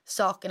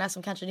sakerna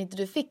som kanske inte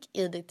du fick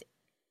i ditt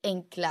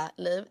enkla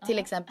liv. Till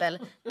exempel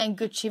en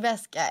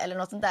Gucci-väska eller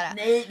något sånt där.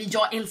 Nej, men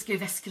jag älskar ju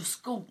väskor och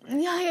skor.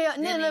 Ja.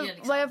 Nej, men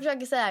liksom... vad jag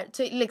försöker säga är,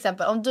 till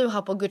exempel om du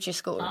har på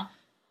Gucci-skor.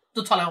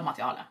 Då talar jag om att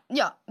jag har det.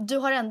 Ja, du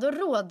har ändå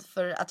råd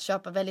för att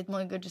köpa väldigt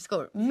många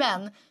Gucci-skor.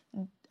 Men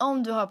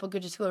om du har på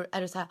Gucci-skor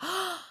är du så här...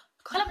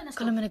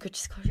 Kolla mina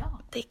Gucci-skor. Ja.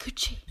 Det är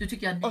Gucci. Du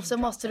tycker jag och så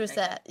måste du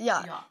säga...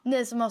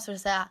 Nej, så måste du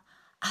säga...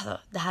 Alltså,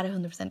 det här är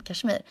 100%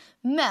 kashmir.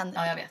 Men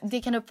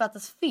det kan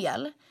uppfattas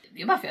fel.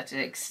 Det är bara för att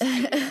jag är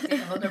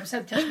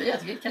 100% kashmir. Jag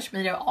tycker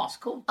kashmir är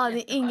ascoolt. Ja,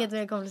 det är inget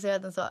mer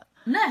komplicerat än så.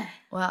 Nej.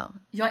 Wow.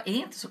 Jag är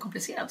inte så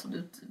komplicerad som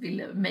du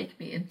vill make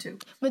me into.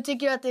 Men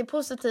tycker du att det är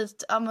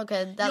positivt?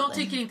 Jag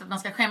tycker inte att man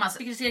ska skämmas.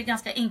 Jag tycker det är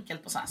ganska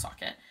enkelt på sådana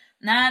saker.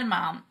 När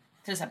man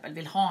till exempel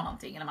vill ha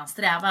någonting eller man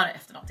strävar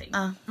efter någonting.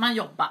 Man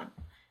jobbar.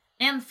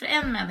 För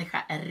en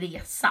människa är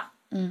resa.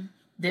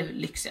 Det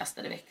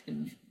lyxigaste, det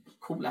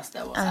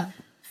coolaste. Och så.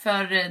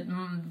 För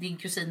din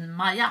kusin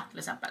Maja till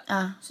exempel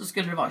så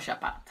skulle det vara att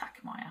köpa, tack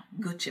Maja,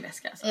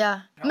 Gucci-väska. Alltså.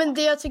 Ja, men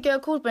det jag tycker är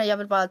coolt med det, jag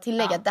vill bara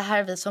tillägga att det här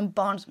är vi som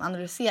barn som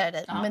analyserar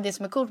dig. Men det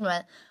som är coolt med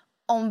mig,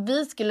 om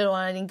vi skulle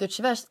låna din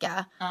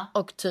Gucci-väska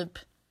och typ,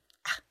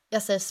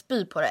 jag säger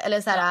spy på det,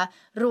 eller så här,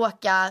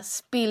 råka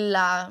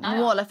spilla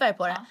målarfärg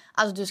på det.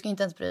 Alltså du skulle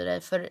inte ens bry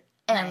dig för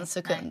en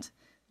sekund. Nej.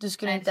 Du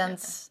skulle inte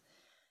ens...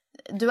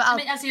 Men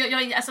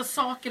alltså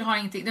saker har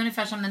ingenting. Det är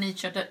ungefär som när ni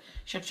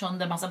kört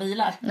sönder massa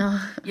bilar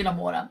genom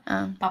åren.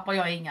 Pappa och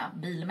jag är inga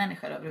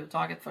bilmänniskor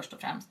överhuvudtaget först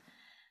och främst.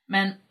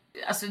 Men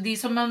alltså, det är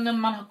som när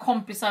man har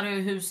kompisar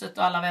i huset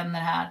och alla vänner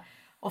här.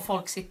 Och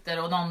folk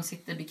sitter och någon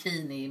sitter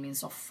bikini i min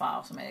soffa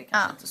och som är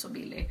kanske inte så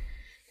billig.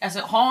 Alltså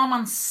har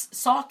man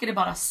saker är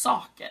bara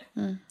saker.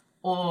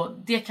 Och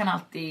det kan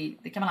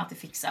man alltid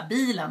fixa.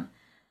 Bilen,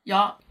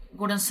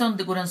 går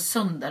den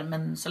sönder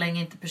men så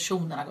länge inte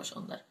personerna går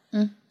sönder.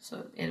 Så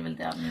är det väl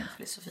det min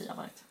filosofi har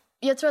varit.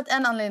 Jag tror att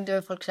en anledning du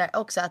är folkkär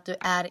också är att du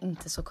är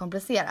inte så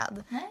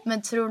komplicerad. Nej.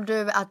 Men tror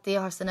du att det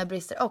har sina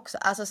brister också?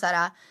 Alltså så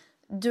här,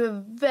 du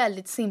är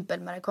väldigt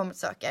simpel när det kommer till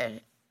saker.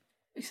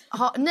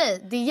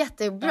 Nej, det är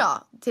jättebra.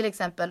 Till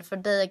exempel för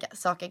dig är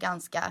saker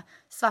ganska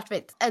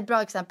svartvitt. Ett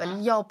bra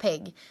exempel, jag och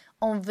Peg.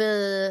 Om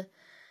vi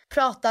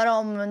pratar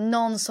om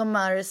någon som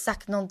har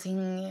sagt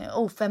någonting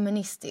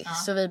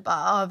ofeministiskt. Så vi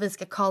bara, vi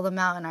ska call them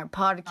out in our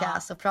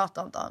podcast och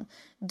prata om dem.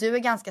 Du är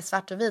ganska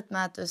svart och vit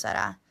med att du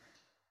säger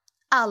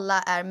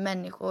alla är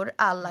människor,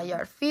 alla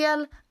gör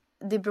fel.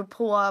 Det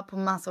beror på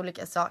massa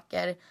olika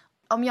saker.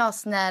 Om jag är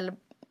snäll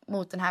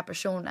mot den här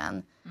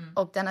personen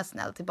och den är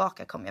snäll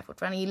tillbaka kommer jag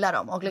fortfarande gilla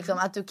dem. Och liksom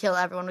att du kill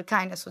everyone with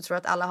kindness så tror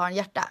att alla har en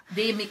hjärta.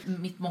 Det är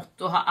mitt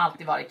motto har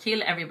alltid varit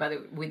kill everybody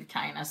with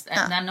kindness.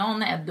 När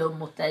någon är dum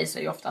mot dig så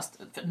är det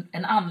oftast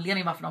en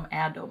anledning varför de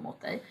är dum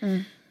mot dig.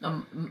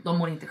 De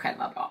mår inte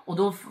själva bra. Och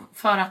då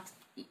för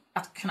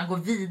att kunna gå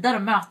vidare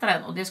och möta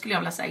den, och det skulle jag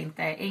vilja säga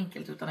inte är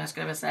enkelt, utan jag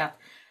skulle vilja säga att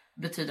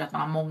det betyder att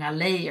man har många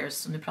layers.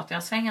 Så nu pratar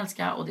jag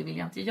svengelska och det vill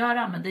jag inte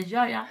göra, men det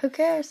gör jag. Who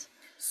cares?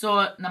 Så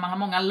när man har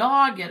många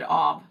lager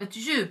av ett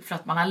djup för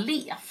att man har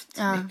levt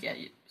mycket.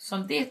 Så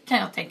det kan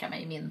jag tänka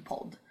mig i min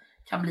podd.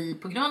 Kan bli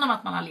på grund av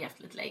att man har levt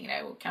lite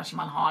längre och kanske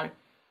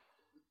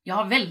jag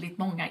har väldigt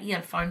många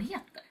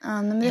erfarenheter.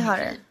 Ja, men vi har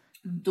det.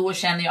 Då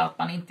känner jag att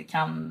man inte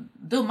kan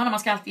dumma när man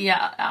ska alltid ge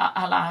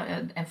alla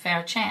en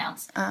fair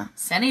chance.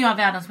 Sen är jag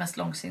världens mest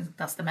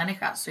långsintaste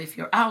människa. Så if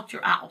you're out,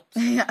 you're out.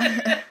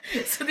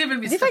 Så det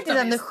är faktiskt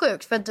ändå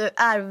sjukt för att du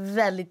är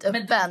väldigt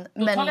öppen.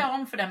 Men då talar jag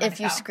om för den människan. If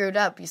you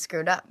screwed up, you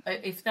screwed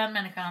up. If den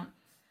människan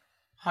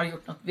har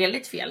gjort något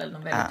väldigt fel eller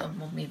något väldigt dumt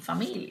mot min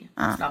familj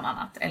bland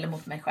annat. Eller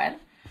mot mig själv.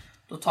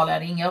 Då talar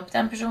jag ringa upp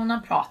den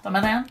personen, prata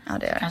med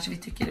den. Kanske vi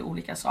tycker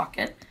olika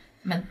saker.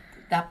 Men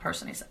that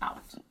person is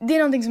out. Det är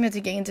någonting som jag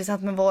tycker är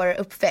intressant med vår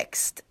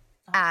uppväxt.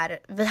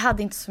 Vi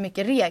hade inte så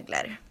mycket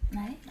regler.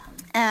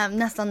 Nej.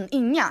 Nästan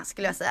inga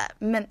skulle jag säga.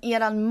 Men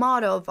eran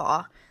motto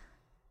var: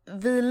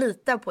 vi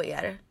litar på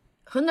er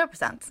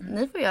 100%.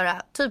 Ni får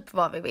göra typ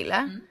vad vi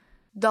ville.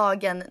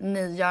 Dagen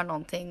ni gör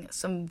någonting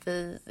som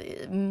vi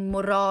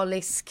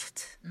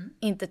moraliskt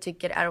inte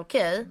tycker är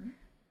okej,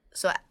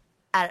 så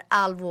är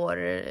all vår,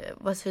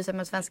 hur säger man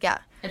på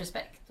svenska?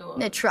 Respekt. Och...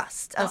 Nej,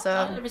 trust. Alltså,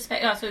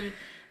 respekt.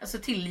 Alltså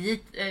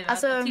tillit.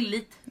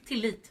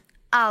 Tillit.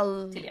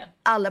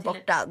 Alla är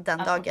borta den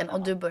dagen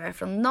och du börjar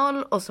från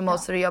 0 och så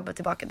måste du jobba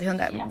tillbaka till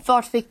 100.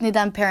 Vart fick ni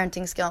den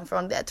parenting skillen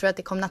från? Jag tror att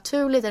det kom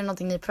naturligt, är det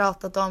någonting ni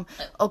pratat om?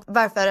 Och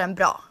varför är den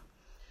bra?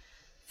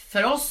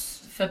 För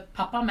oss, för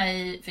pappa och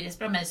mig, för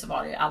Jesper och mig, så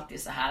var det ju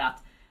alltid så här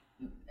att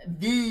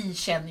vi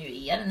känner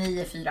ju er, ni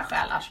är 4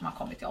 själar som har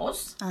kommit till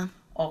oss.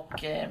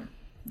 Och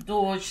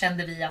då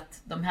kände vi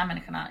att de här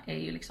människorna är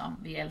ju liksom,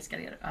 vi älskar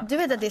er. Du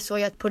vet att det är så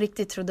jag på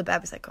riktigt trodde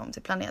bebisar kom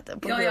till planeten.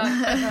 På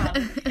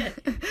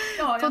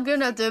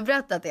grund av att du har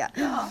berättat det.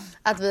 Ja.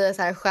 Att vi är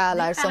så här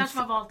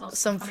själar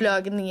som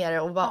flög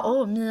ner och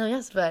bara, Mia och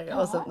Jesper.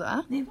 Ja, och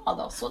så, ni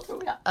valde oss, så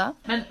tror jag. Ja.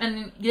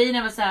 Men grejen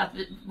är väl så här att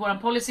vår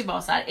policy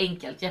var så här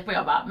enkelt. Jeppe och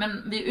jag bara,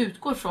 men vi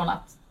utgår från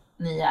att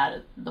ni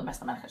är de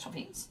bästa människor som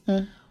finns.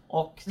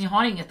 Och ni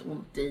har inget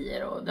ont i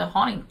er och det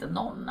har inte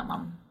någon när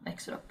man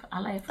växer upp.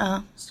 Alla är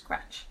från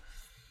scratch.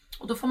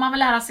 Och då får man väl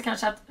lära sig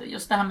kanske att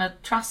just det här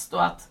med trust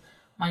och att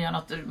man gör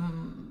något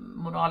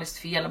moraliskt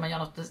fel. Och man gör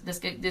något,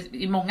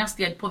 det är många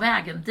steg på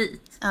vägen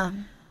dit.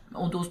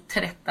 Och då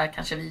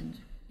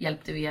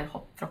hjälpte vi er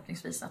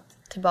förhoppningsvis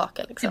att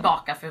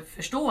tillbaka för att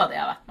förstå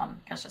det. Att man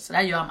kanske, så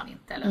där gör man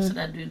inte. Eller så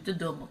där, du är inte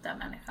dum mot den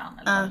människan.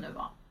 Eller vad det nu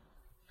var.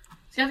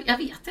 Så jag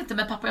vet inte,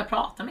 men pappa och jag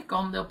pratar mycket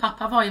om det. Och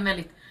pappa var ju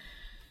väldigt...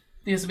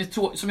 Det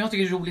som jag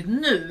tycker är roligt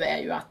nu är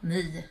ju att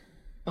ni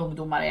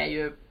ungdomar är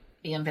ju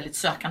i en väldigt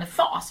sökande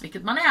fas.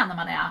 Vilket man är när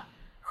man är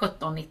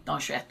 17, 19,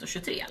 21 och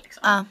 23.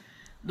 Liksom.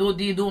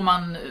 Det är då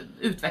man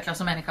utvecklas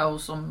som människa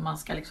och som man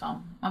ska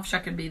liksom... Man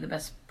försöker be the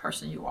best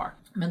person you are.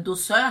 Men då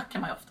söker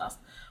man ju oftast.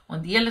 Och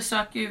en del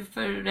söker ju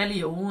för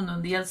religion och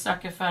en del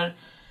söker för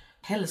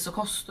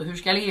hälsokost. Och hur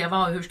ska jag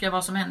leva och hur ska jag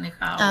vara som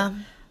människa. Och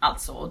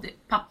allt så. Och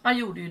pappa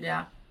gjorde ju det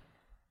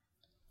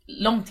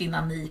långt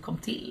innan ni kom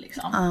till.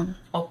 Liksom.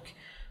 Och...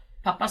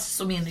 Pappas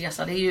och min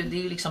resa, det är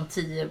ju liksom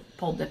 10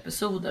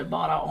 poddepisoder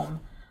bara om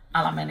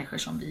alla människor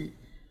som vi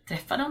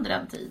träffade under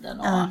den tiden.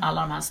 Och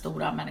alla de här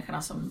stora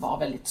människorna som var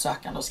väldigt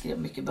sökande och skrev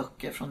mycket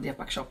böcker, från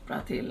Deepak Chopra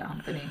till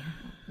Anthony.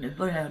 Nu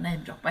börjar jag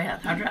namedroppa igen,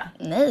 hörde du det?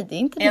 Nej, det är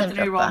inte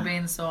namedroppa. Anthony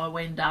Robbins och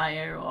Wayne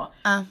Dyer och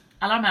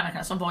alla de här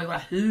människorna som var i våra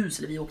hus,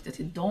 eller vi åkte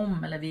till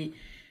dem, eller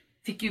vi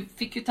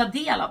fick ju ta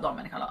del av de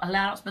människorna och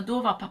lära oss. Men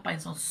då var pappa i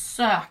en sån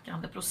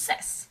sökande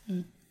process.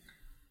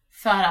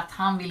 För att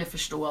han ville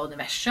förstå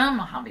universum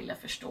och han ville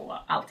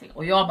förstå allting.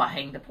 Och jag bara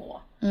hängde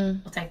på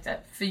och tänkte,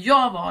 för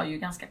jag var ju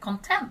ganska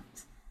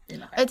content i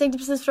mig själv. Jag tänkte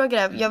precis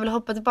fråga dig, jag vill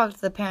hoppa tillbaka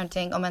till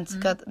parenting om en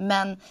sekund.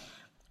 Men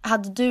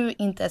hade du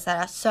inte så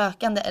här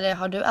sökande, eller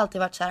har du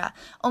alltid varit så här,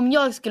 om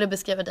jag skulle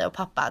beskriva dig och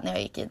pappa när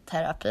jag gick i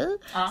terapi,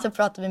 så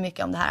pratade vi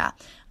mycket om det här.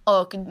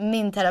 Och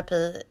min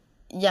terapi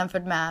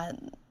jämfört med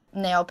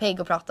när jag och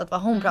Peg pratat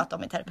vad hon pratade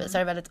om i terapi, så är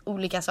det väldigt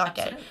olika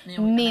saker.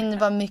 Min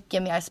var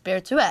mycket mer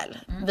spirituell,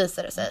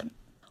 visade det sig.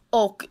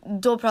 Och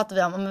då pratade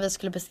vi om vi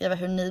skulle beskriva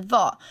hur ni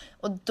var.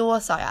 Och då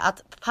sa jag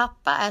att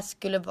pappa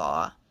skulle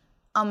vara,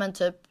 ja men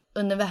typ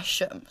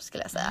universum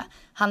skulle jag säga.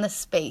 Han är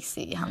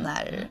spacey,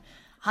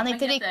 han är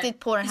inte riktigt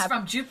på den här... He's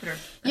from Jupiter.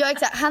 Ja,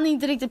 exakt. Han är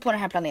inte riktigt på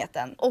den här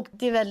planeten. Och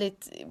det är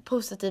väldigt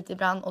positivt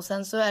ibland. Och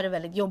sen så är det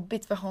väldigt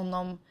jobbigt för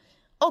honom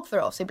och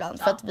för oss ibland.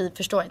 För att vi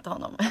förstår inte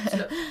honom.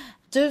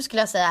 Du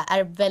skulle jag säga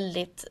är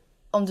väldigt...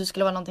 Om du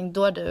skulle vara någonting,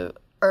 då är du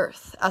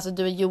earth. Alltså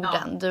du är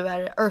jorden. Du är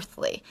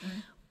earthly.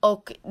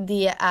 Och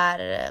det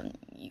är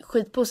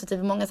skitpositivt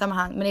i många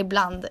sammanhang. Men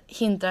ibland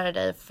hindrar det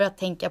dig för att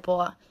tänka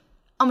på...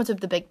 Ja, men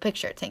typ the big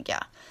picture, tänker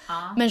jag.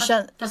 Ja, men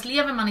fast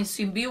lever man i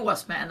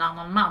symbios med en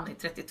annan man i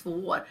 32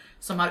 år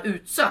som har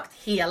utsökt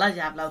hela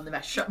jävla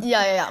universum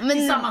men,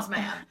 tillsammans med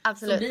en,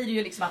 absolut. så blir det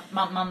ju liksom att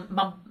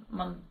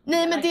man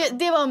nej, men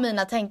det var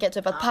mina tankar.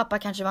 Typ att pappa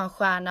kanske var en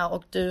stjärna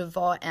och du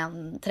var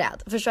en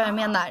träd. Förstår jag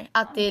menar?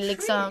 Att det är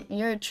liksom,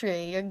 you're a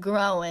tree, you're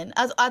growing.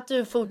 Alltså att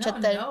du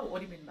fortsätter... No,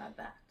 what do you mean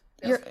by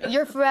that?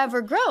 You're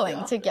forever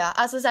growing, tycker jag.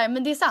 Alltså så här,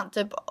 men det är sant.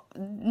 Typ,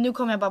 nu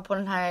kommer jag bara på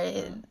den här...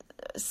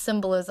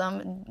 symbolism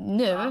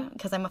nu,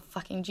 because I'm a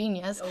fucking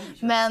genius.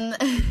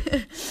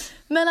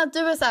 Men att du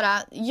är så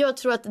här, jag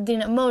tror att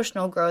din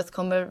emotional growth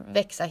kommer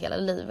växa hela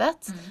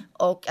livet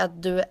och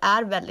att du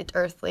är väldigt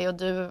earthly och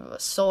du är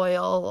soil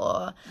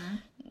och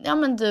ja,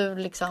 men du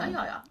liksom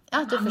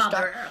ja du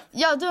förstår.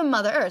 Ja, du är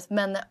mother earth,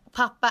 men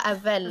pappa är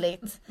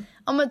väldigt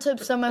men typ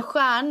som en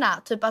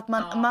stjärna, typ att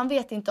man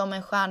vet inte om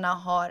en stjärna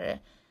har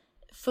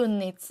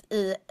funnits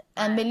i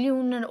 1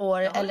 miljon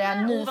år eller är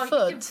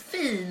nyfödd.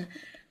 Fin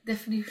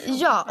definition.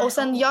 Ja, och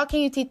sen jag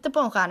kan ju titta på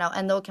en stjärna och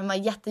ändå kan vara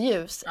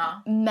jätteljus.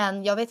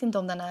 Men jag vet inte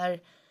om den är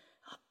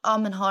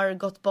men har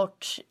gått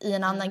bort i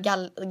en annan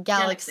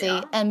galaxy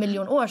 1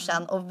 miljon år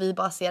sedan och vi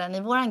bara ser den i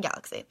våran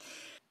galaxy.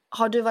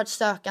 Har du varit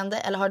sökande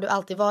eller har du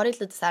alltid varit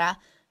lite så här?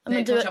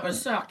 Nej, du har varit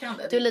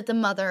sökande. Du är lite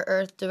mother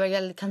earth, du är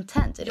väldigt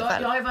content i dig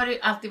själv. Jag har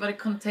alltid varit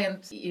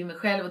content i mig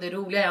själv och det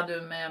roliga är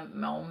du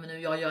med om nu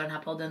jag gör den här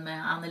podden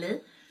med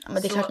Anneli. Ja,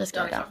 men det är klart vi ska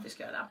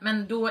göra det.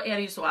 Men då är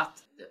det ju så att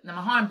när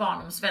man har en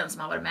barndomsvän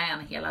som har varit med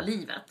en hela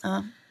livet,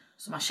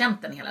 som har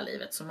känt den hela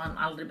livet, som man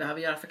aldrig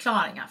behöver göra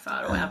förklaringar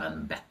för, och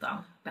även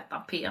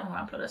Bettan P, hon var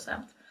en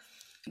producent.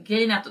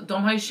 Grejen är att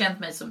de har ju känt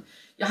mig som,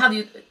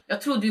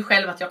 jag trodde ju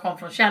själv att jag kom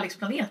från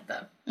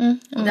kärleksplaneten.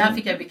 Och det här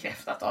fick jag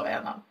bekräftat av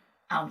en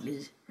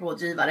andlig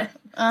rådgivare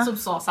som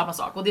sa samma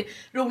sak. Och det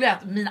roliga är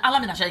att alla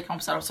mina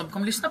tjejkompisar som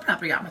kommer lyssna på det här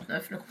programmet nu,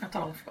 för nu kommer jag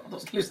tala om för att de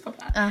ska lyssna på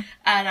det här,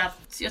 är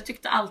att jag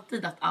tyckte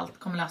alltid att allt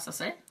kommer lösa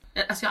sig.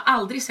 Alltså jag har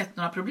aldrig sett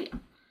några problem.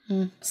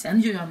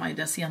 Sen gör man ju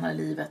det senare i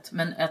livet,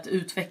 men att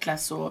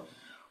utvecklas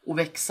och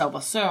växa och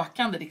vara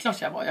sökande, det är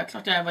klart jag var.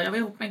 Jag var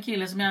ihop med en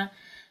kille som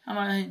han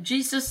var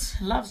Jesus,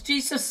 loves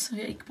Jesus.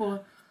 Jag gick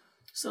på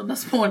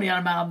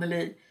söndagsmorgningar med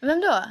Anneli.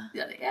 Vem då?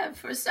 Ja, det är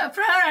för att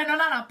höra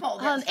någon annan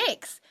podd. Han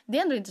ex. Det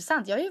är ändå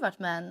intressant. Jag har ju varit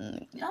med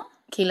en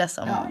kille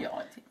som...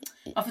 Ja.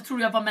 Varför tror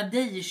du jag var med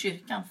dig i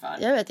kyrkan för?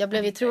 Jag vet, jag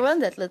blev ju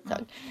troende ett litet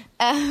tag.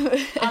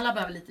 Alla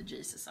behöver lite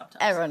Jesus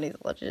sometimes. Everyone needs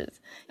a lot of Jesus.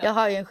 Jag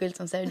har ju en skylt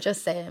som säger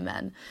just say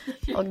amen.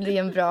 Och det är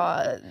en bra...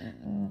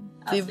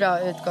 Det är bra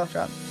att utgå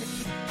från.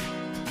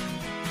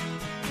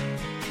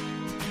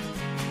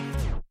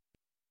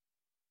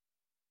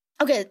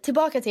 Okej,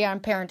 tillbaka till er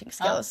parenting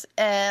skills.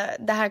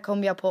 Det här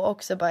kom jag på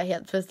också bara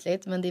helt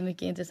plötsligt, men det är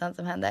mycket intressant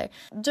som händer.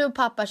 Du och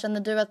pappa, känner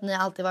du att ni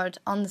alltid varit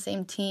on the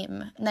same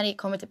team när det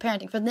kommer till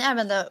parenting? För att ni är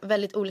väldigt,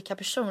 väldigt olika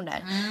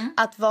personer.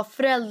 Att vara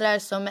föräldrar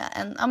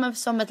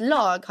som ett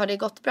lag, har det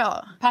gått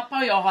bra? Pappa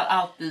och jag har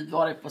alltid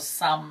varit på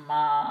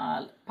samma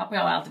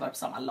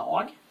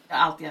lag. Jag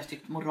har alltid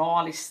tyckt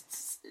moraliskt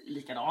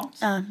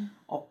likadant.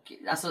 Och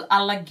alltså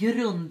alla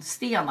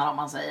grundstenar, om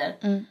man säger,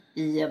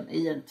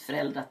 i ett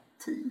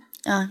föräldrateam.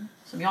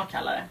 Som jag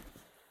kallar det,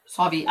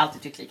 så har vi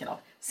alltid tyckt likadant.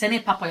 Sen är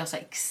pappa och jag så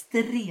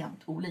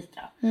extremt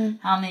olika.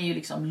 Han är ju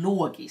liksom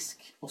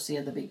logisk och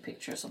ser the big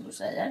picture, som du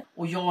säger.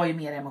 Och jag är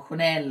mer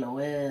emotionell och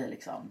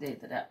liksom, det är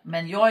inte det.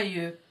 Men jag är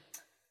ju,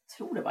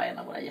 tror det var en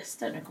av våra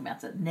gäster, nu kommer jag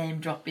inte name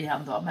drop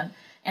igen då, men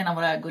en av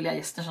våra gulliga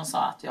gäster som sa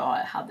att jag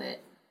hade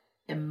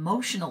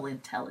emotional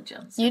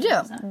intelligence. You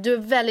do. Du är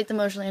väldigt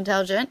emotionally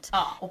intelligent.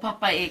 Ja, och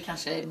pappa är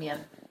kanske mer...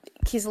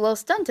 He's a little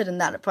stunted in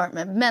that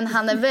apartment. Men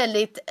han är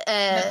väldigt...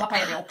 men pappa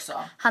är det också.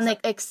 Han är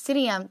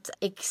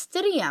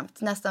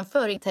extremt, nästan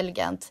för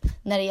intelligent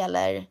när det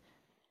gäller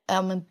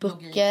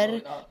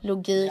böcker,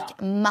 logik,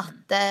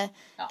 matte,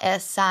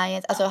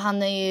 science. Alltså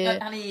han är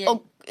ju...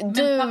 och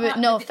du,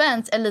 no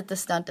offense, är lite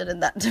stunted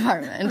in that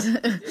department.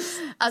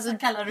 Alltså,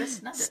 kallar du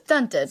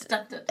stunted?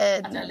 Att jag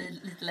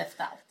är lite left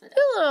out. A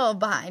little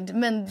behind,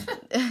 men...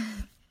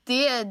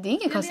 Det är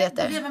inga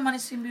konstigheter. Lever man i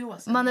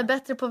symbios. Man är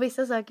bättre på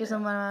vissa saker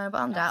som man är på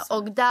andra.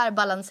 Absolut. Och där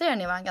balanserar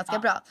ni varandra ganska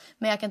bra.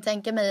 Men jag kan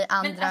tänka mig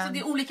andra... Men alltså det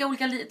är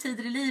olika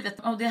tider i livet.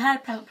 Och det här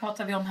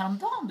pratar vi om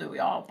häromdagen, du och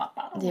jag och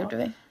pappa. Det gjorde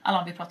vi.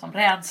 Alla vi pratar om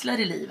rädslor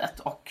i livet.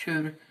 Och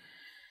hur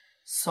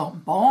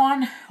som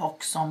barn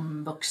och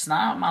som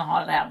vuxna man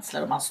har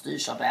rädslor. Och man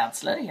styrs av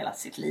rädslor i hela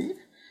sitt liv.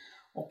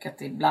 Och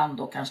att ibland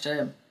då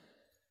kanske...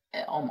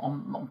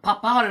 Om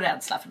pappa har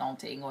rädsla för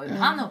någonting och hur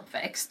han är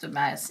uppväxt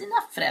med sina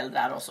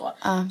föräldrar och så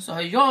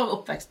har jag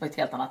uppväxt på ett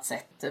helt annat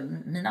sätt.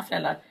 Mina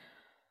föräldrar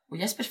och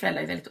Jespers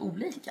föräldrar är väldigt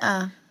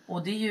olika.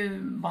 Och det är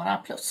ju bara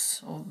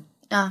plus. Och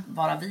Ja.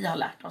 bara vi har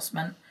lärt oss.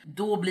 Men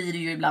då blir det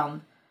ju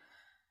ibland...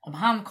 Om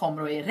han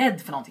kommer och är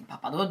rädd för någonting,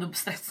 pappa, då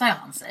stressar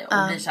han sig.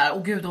 Och blir så här,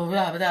 åh gud, och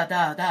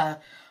där.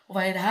 Och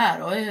vad är det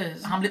här? Och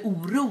han blir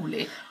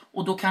orolig.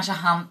 Och då kanske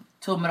han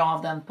tummar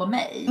av den på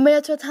mig. Men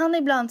jag tror att han är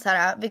ibland så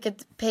här,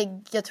 vilket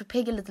Peg, jag tror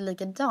Peg är lite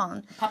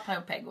likadan. Pappa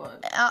och Peg och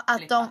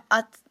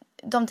att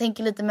de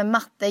tänker lite med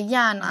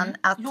mattehjärnan.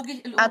 Att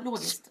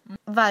logiskt.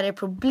 Varje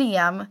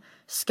problem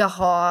ska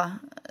ha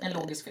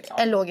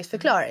en logisk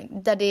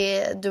förklaring. Där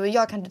du och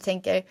jag kanske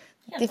tänker,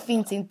 det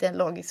finns inte en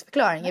logisk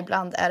förklaring.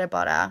 Ibland är det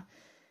bara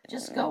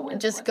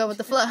just go with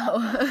the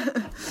flow.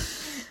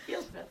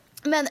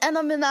 Men en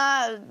av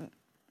mina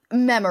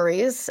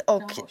memories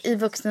och i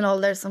vuxen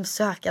ålder som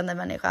sökande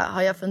människa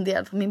har jag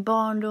funderat på min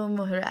barndom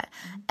och hur det är.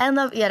 En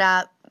av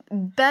era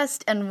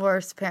best and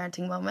worst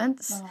parenting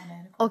moments.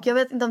 Och jag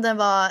vet inte om den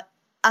var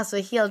alltså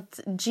helt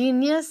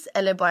genius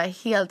eller bara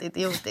helt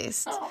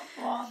idiotiskt.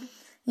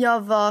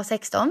 Jag var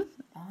 16.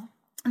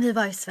 Vi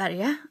var i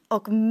Sverige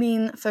och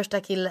min första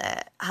kille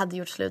hade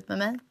gjort slut med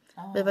mig.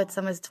 Vi var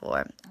tillsammans i 2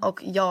 år och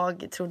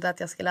jag trodde att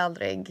jag skulle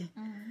aldrig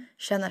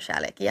känna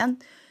kärlek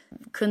igen.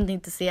 Kunde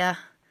inte se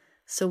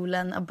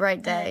solen, a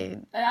bright day.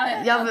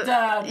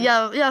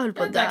 Jag höll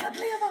på att dö.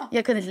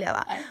 Jag kunde inte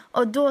leva.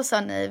 Och då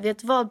sa ni, vet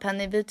du vad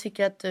Penny, vi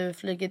tycker att du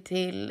flyger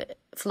till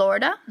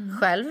Florida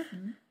själv.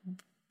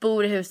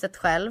 Bor i huset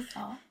själv.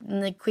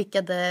 Ni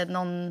skickade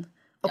någon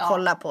och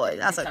kolla på,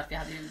 alltså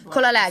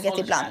kolla läget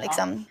ibland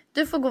liksom.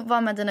 Du får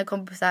vara med dina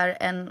kompisar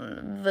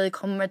vi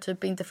kommer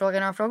typ inte fråga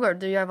några frågor.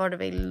 Du gör vad du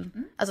vill.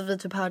 Alltså vi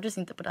typ hördes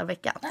inte på den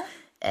veckan.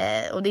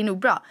 Och det är nog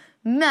bra.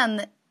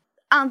 Men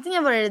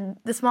antingen var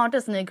det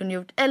smartaste ni kunde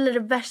gjort eller det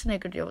värsta ni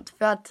kunde gjort.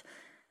 För att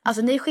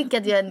alltså ni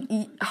skickade ju en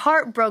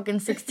heartbroken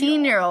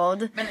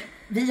 16-year-old. Men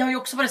vi har ju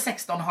också varit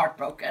 16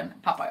 heartbroken,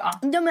 pappa och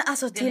jag. Ja men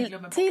alltså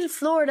till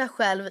Florida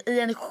själv i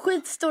en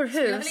skitstor hus.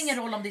 Det spelar väl ingen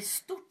roll om det är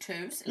stort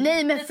hus.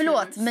 Nej men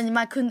förlåt, hus.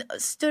 Men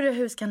större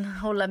hus kan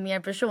hålla mer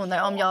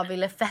personer om jag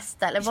ville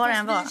festa eller vad det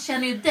än var. Vi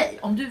känner ju dig,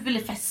 om du ville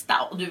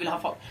festa och du ville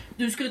ha folk.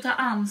 Du skulle ta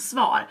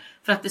ansvar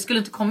för att det skulle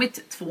inte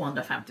kommit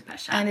 250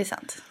 personer. Nej, det är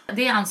sant.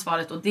 Det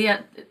ansvaret och det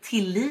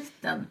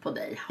tilliten på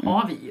dig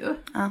har vi ju.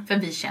 För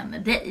vi känner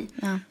dig.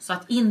 Så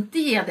att inte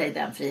ge dig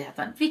den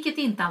friheten, vilket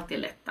inte alltid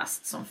är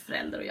lättast som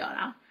förälder att göra.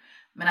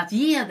 Men att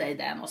ge dig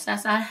den och säga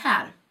så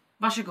här,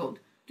 varsågod.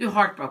 Du är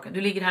heartbroken,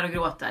 du ligger här och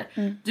gråter.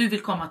 Du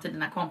vill komma till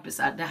dina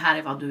kompisar, det här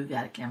är vad du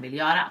verkligen vill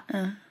göra.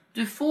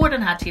 Du får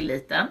den här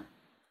tilliten,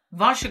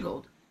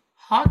 varsågod.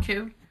 Ha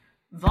kul,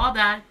 var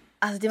där.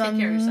 Alltså det var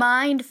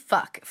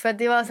mindfuck. För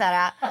det var så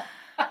här...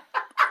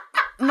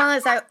 Man är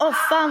så här,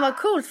 fan vad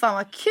coolt, fan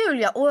vad kul,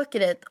 jag åker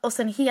dit. Och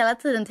sen hela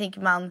tiden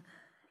tänker man,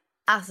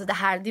 alltså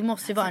det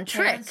måste ju vara en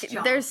trick.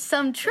 There's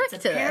some trick to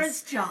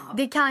this.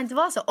 Det kan inte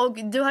vara så. Och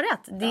du har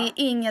rätt, det är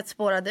inget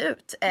spårade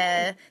ut.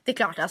 Det är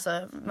klart,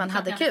 alltså man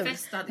hade kul.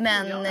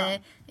 Men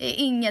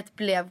inget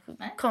blev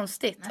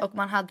konstigt. Och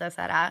man hade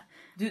så här...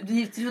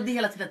 Du trodde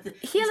hela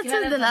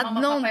tiden att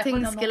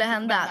någonting skulle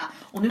hända.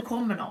 Och nu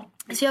kommer någon.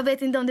 Så jag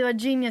vet inte om det var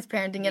genius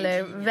parenting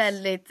eller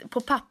väldigt...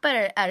 På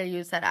papper är det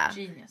ju så här...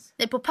 Genius.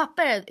 Nej, på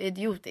papper är det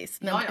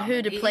idiotiskt. Men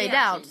hur det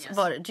played out genius.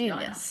 Var det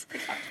genius.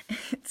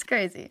 It's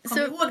crazy. Kom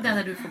ihåg det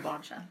när du får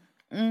barn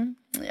sen.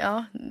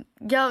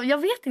 Jag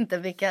vet inte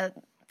vilka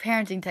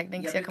parenting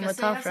techniques jag kommer att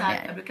ta från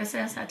er. Jag brukar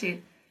säga så här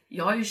till...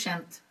 Jag har ju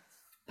känt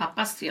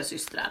pappas 3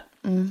 systrar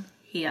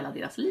hela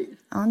deras liv.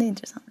 Ja, det är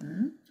intressant.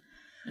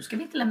 Nu ska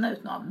vi inte lämna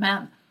ut någon,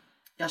 men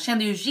jag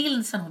kände ju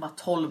Jill sen hon var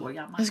 12 år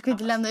gammal. Du ska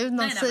inte lämna ut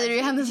någon, säger du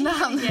i hennes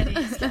namn.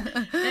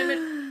 Nej,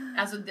 men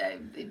alltså det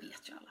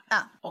vet ju alla. Ja.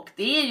 Och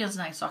det är ju en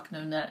sån här sak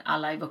nu när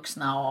alla är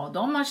vuxna och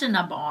de har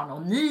sina barn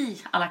och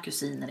ni, alla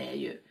kusiner, är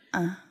ju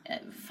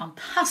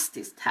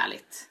fantastiskt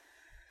härligt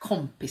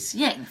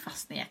kompisgäng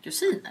fast ni är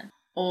kusiner.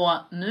 Och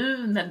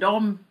nu när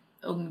de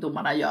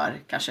ungdomarna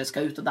kanske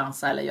ska ut och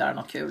dansa eller göra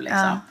något kul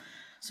liksom.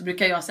 Så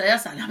brukar jag säga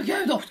så här, ja men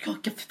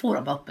gud, får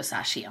de vara uppe så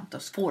här sent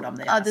och så får de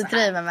det. Ja, du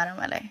driver med dem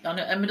eller?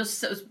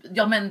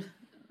 Ja, men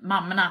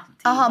mammorna.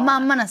 Jaha,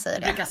 mammorna säger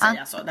det. Brukar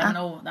säga så.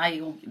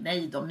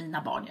 Nej,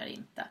 mina barn gör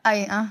inte.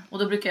 Och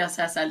då brukar jag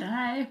säga så här,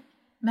 nej,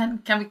 men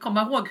kan vi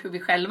komma ihåg hur vi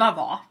själva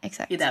var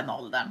i den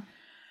åldern?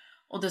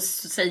 Och då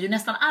säger ju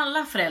nästan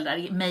alla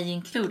föräldrar, mig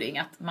including,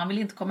 att man vill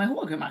inte komma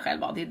ihåg hur man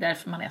själv var. Det är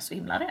därför man är så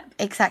himla rädd.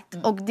 Exakt,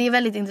 och det är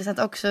väldigt intressant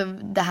också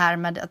det här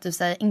med att du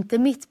säger inte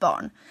mitt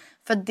barn.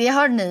 För det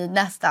har ni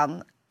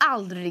nästan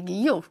aldrig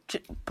gjort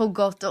på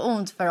gott och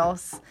ont för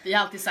oss. Vi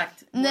har alltid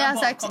sagt, våra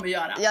barn kommer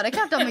göra. Ja, det är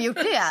klart de har gjort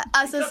det.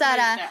 Alltså så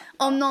här,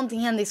 om någonting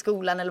hände i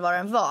skolan eller vad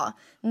det var.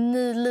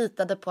 Ni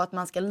litade på att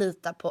man ska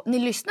lita på. Ni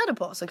lyssnade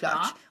på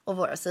såklart. Och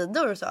våra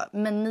sidor och så.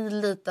 Men ni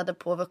litade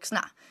på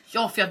vuxna.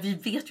 Ja, för vi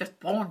vet ju att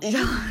barn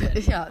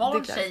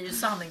barn säger ju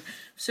sanning.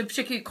 Så jag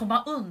försöker ju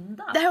komma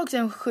undan. Det här är också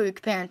en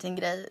sjuk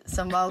parenting-grej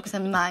som var också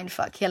en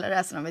mindfuck hela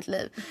resten av mitt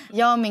liv.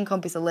 Jag och min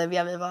kompis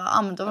Olivia, då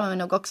var vi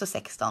nog också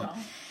 16. Ja.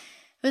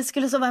 Vi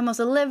skulle sova hemma hos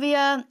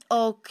Olivia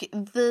och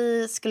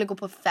vi skulle gå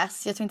på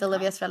fest. Jag tror inte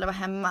Olivias föräldrar var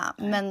hemma.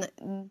 Men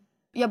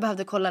jag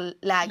behövde kolla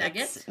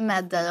läget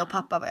med dig och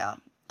pappa var jag.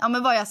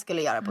 men vad jag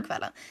skulle göra på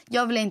kvällen.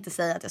 Jag ville inte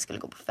säga att jag skulle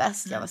gå på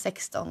fest. Jag var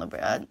 16 och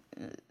började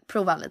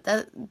prova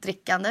lite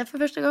drickande för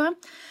första gången.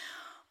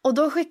 Och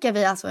då skickar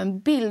vi alltså en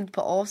bild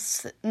på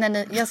oss.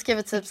 Jag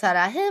skrev typ så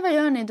här: hej, vad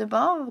gör ni? Du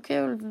bara, vad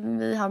kul,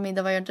 vi har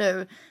middag, vad gör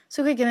du?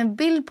 Så skickar vi en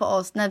bild på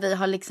oss när vi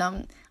har liksom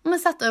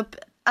satt upp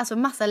alltså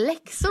massa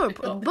läxor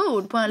på ett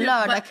bord på en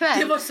lördagkväll.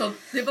 Det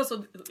var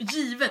så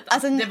givet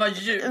att det var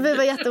jul. Vi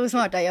var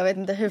jätteosmarta, jag vet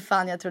inte hur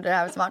fan jag trodde det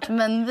här var smart.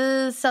 Men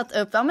vi satt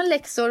upp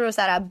läxor och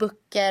så här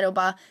böcker och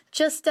bara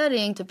just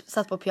studying, typ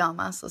satt på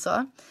pyjamas och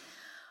så.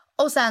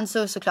 Och sen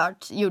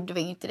såklart gjorde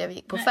vi inte det, vi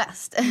gick på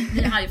fest.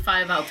 Vi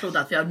high-five och trodde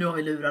att nu har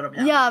vi lurat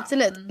dem. Ja,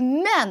 absolut.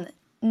 Men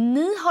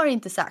ni har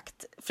inte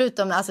sagt,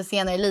 förutom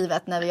senare i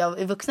livet när vi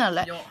är vuxna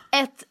eller,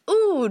 ett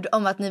ord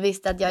om att ni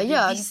visste att jag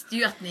ljög. Vi visste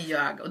ju att ni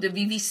ljög. Och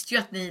vi visste ju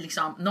att ni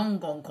liksom, någon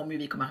gång kommer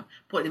vi komma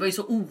på det. Det var ju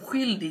så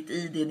oskyldigt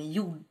i det ni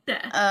gjorde.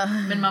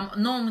 Men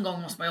någon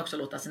gång måste man ju också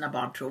låta sina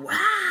barn tro,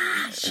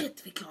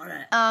 shit, vi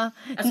klarar det.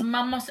 Alltså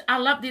man måste,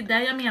 det är där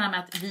jag menar med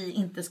att vi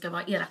inte ska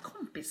vara era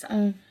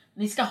kompisar.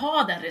 Ni ska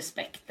ha den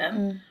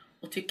respekten.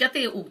 Och tycka att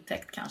det är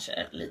otäckt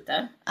kanske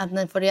lite. Att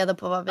ni får reda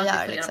på vad vi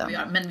gör liksom.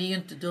 Men vi är ju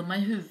inte dumma i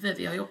huvudet.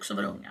 Vi har ju också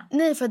varit unga.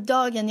 Nej, för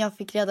dagen jag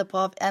fick reda på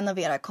av en av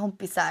era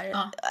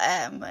kompisar.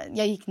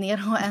 Jag gick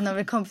ner och en av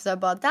era kompisar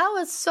bara, that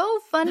was so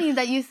funny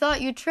that you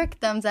thought you tricked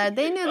them.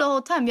 They knew the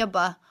whole time. Jag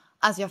bara,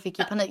 jag fick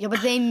ju panik. Jag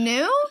bara, they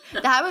knew?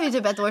 Det här var ju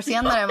typ ett år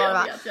senare.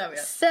 Jag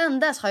vet. Sen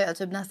dess har jag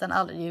typ nästan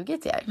aldrig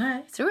ljugit er.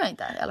 Nej. Tror jag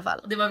inte i alla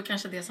fall. Det var väl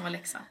kanske det som var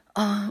läxan.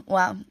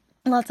 Wow.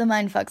 Lots of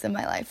mindfucks in my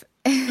life.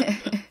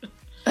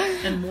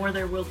 And more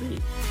there will be.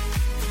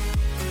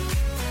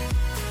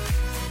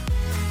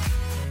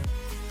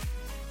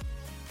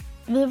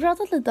 Vi har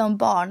pratat lite om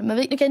barn, men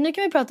nu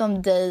kan vi prata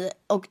om dig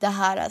och det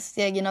här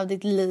stegen av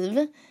ditt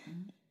liv.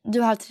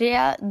 Du har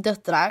 3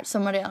 döttrar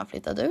som har redan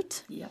flyttat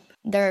ut. Yep.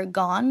 They're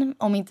gone,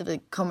 om inte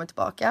vi kommer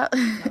tillbaka.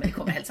 Men vi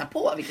kommer hälsa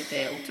på, vilket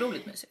är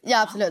otroligt mysigt.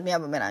 Ja, absolut, men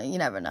jag menar, you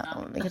never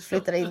know. Vi kan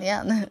flytta in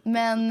igen.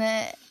 Men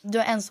du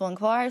har en son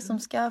kvar som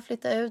ska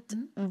flytta ut.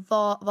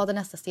 Vad är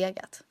nästa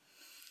steget?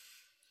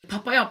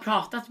 Pappa och jag har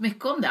pratat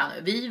mycket om det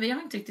nu. Vi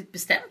har inte riktigt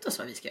bestämt oss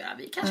vad vi ska göra.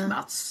 Vi kanske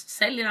bara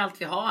säljer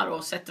allt vi har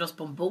och sätter oss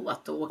på en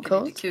båt och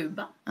åker till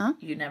Kuba.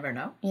 You never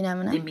know.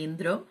 Det är min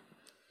dröm.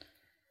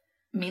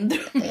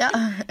 Ja.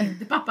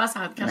 Inte pappa sa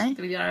att kanske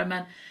inte vill göra det,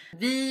 men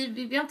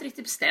vi har inte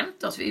riktigt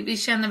bestämt oss. Vi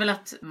känner väl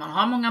att man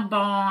har många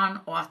barn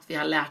och att vi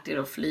har lärt er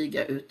att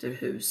flyga ut ur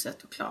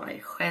huset och klara er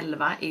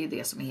själva är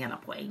det som är hela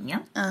poängen.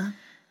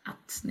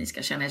 Att ni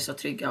ska känna er så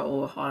trygga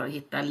och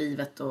hitta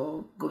livet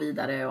och gå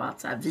vidare och allt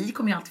så här. Vi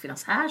kommer ju alltid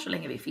finnas här så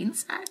länge vi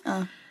finns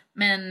här.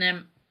 Men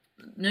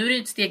nu är det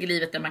ett steg i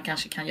livet där man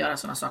kanske kan göra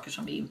sådana saker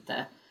som vi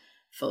inte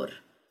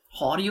förr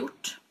har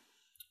gjort.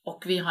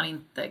 Och vi har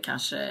inte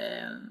kanske,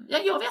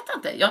 jag vet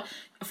inte. Jag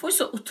får ju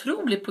så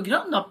otroligt, på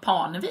grund av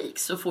Parnevik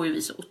så får ju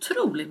vi så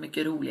otroligt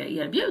mycket roliga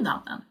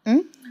erbjudanden.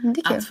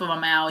 Att få vara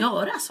med och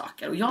göra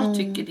saker. Och jag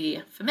tycker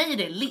det, för mig är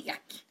det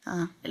lek.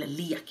 Eller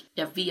lek,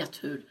 jag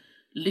vet hur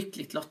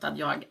lyckligt lottad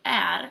jag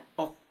är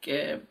och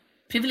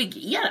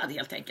privilegierad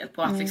helt enkelt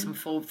på att liksom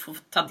få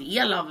ta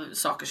del av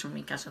saker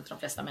som kanske inte de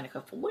flesta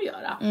människor får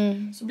göra.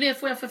 Så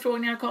får jag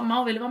förfrågningar att komma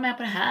och vill vara med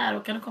på det här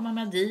och kan du komma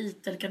med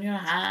dit eller kan du göra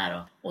det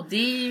här och det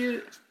är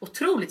ju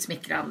otroligt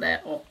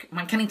smickrande och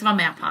man kan inte vara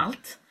med på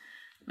allt,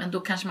 men då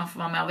kanske man får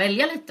vara med och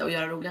välja lite och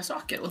göra roliga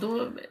saker och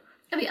då,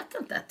 jag vet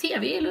inte,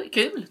 tv är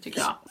kul tycker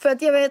jag. För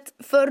att jag vet,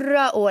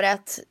 förra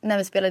året när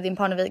vi spelade in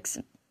Parneviks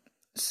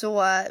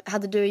så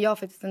hade du och jag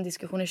faktiskt en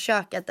diskussion i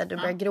köket där du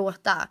började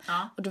gråta.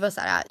 Och du var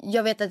så här,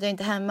 jag vet att jag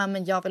inte är hemma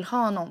men jag vill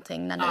ha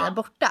någonting när ni är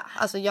borta.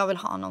 Alltså jag vill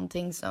ha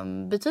någonting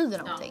som betyder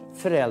någonting.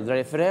 Föräldrar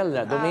är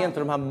föräldrar. De är inte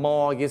de här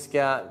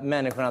magiska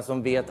människorna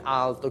som vet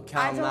allt och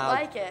kan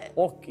allt.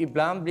 Och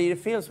ibland blir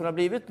det fel som det har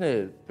blivit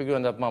nu. På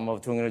grund av att mamma var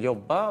tvungen att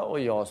jobba och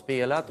jag har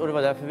spelat. Och det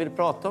var därför vi ville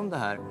prata om det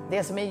här.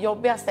 Det som är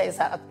jobbigast är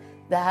så här att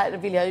det här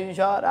vill jag ju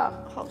göra.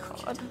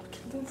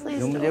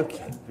 Jo men det är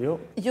okej.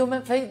 Jo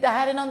men för det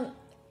här är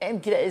en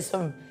grej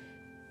som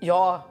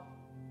jag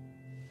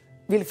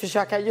vill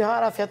försöka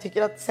göra. För jag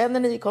tycker att sen när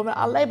ni kommer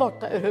alla är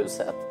borta ur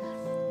huset,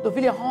 då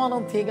vill jag ha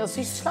någonting att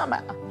syssla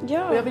med.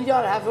 Och jag vill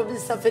göra det här för att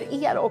visa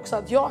för er också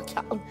att jag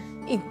kan.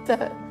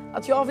 Inte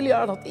att jag vill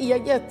göra något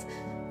eget.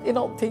 Det är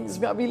någonting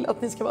som jag vill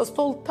att ni ska vara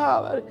stolta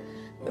över.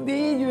 Men det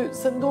är ju,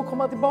 sen då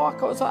komma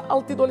tillbaka och så har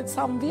alltid dåligt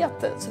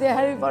samvete. Så det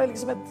här är ju bara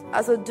liksom ett...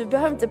 Alltså du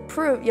behöver inte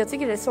prove, jag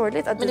tycker det är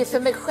sorgligt att men det är för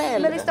mig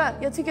själv. Men lyssna,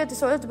 jag tycker att det är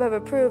sorgligt att du behöver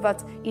prove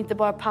att inte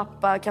bara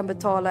pappa kan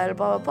betala eller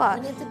bara.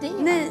 Men inte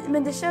det. Nej,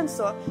 men det känns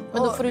så.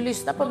 Men då får du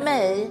lyssna på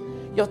mig.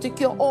 Jag tycker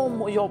ju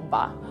om att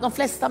jobba. De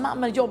flesta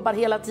mammor jobbar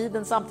hela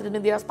tiden samtidigt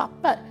med deras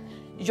pappor.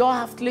 Jag har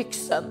haft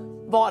lyxen,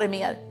 varit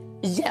mer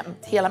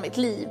jämt hela mitt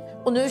liv.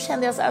 Och nu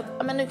kände jag så här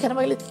att men nu kan det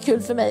vara lite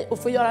kul för mig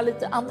att få göra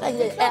lite andra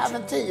grejer,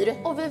 äventyr.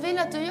 Och vi vill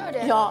att du gör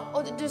det. Ja.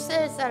 Och du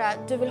säger så här,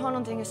 du vill ha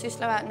någonting att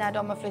syssla med när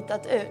de har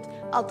flyttat ut.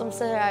 Allt de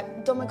säger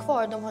är, de är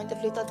kvar, de har inte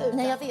flyttat ut.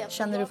 Nej, jag vet.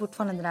 Känner du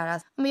fortfarande det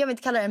där? Men jag vill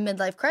inte kalla det en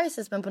midlife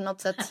crisis, men på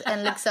något sätt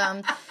en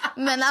liksom...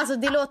 Men alltså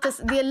det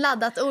är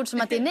laddat ord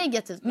som att det är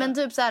negativt. Men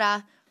typ så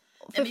här,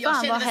 för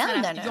fan, vad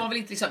händer nu? Jag vill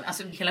inte liksom,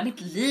 alltså hela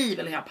mitt liv,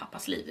 eller hela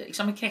pappas liv,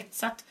 liksom är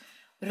kretsat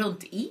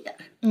runt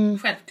er.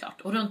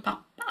 Självklart. Och runt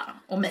pappa.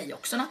 Och mig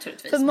också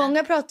naturligtvis. För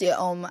många pratar ju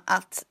om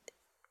att,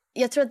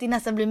 jag tror att det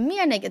nästan blir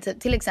mer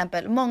negativt. Till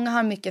exempel, många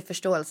har mycket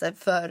förståelse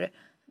för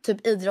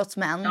typ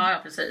idrottsmän. Ja,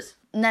 precis.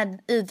 När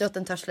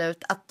idrotten tar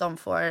slut, att de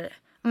får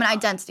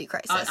identity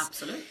crisis. Ja,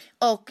 absolut.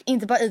 Och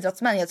inte bara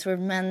idrottsmän, jag tror,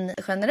 men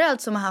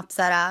generellt som har haft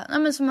så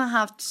här, som har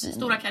haft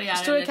stora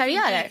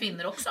karriärer.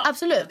 Kvinnor också.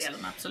 Absolut.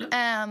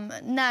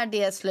 När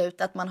det är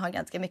slut, att man har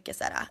ganska mycket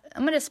så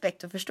här,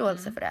 respekt och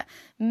förståelse för det.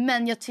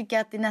 Men jag tycker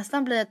att det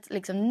nästan blir ett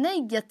liksom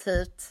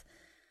negativt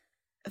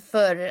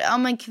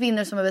för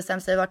kvinnor som har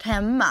bestämt sig varit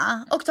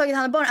hemma och tagit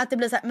hand om barn, att det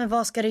blir så här, men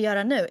vad ska du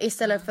göra nu?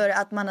 Istället för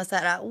att man är så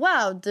här,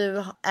 wow,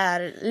 du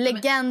är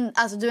legend,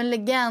 alltså du är en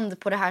legend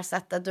på det här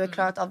sättet, du har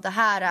klarat av det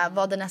här,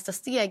 vad är det nästa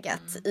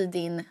steget i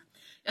din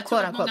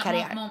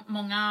karriär?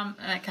 Många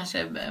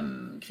kanske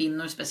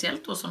kvinnor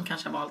speciellt då, som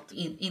kanske har valt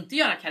inte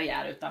göra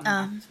karriär utan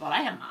att vara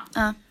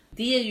hemma.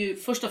 Det är ju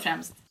först och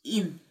främst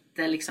inte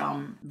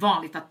liksom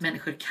vanligt att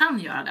människor kan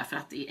göra det, för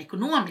att det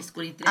ekonomiskt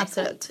går inte rätt.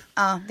 Absolut.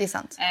 Ja, det är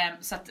sant.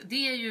 Så att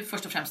det är ju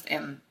först och främst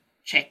en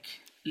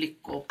check,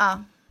 lycko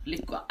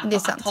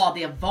att ta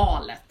det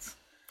valet,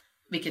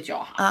 vilket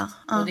jag har haft.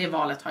 Och det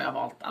valet har jag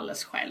valt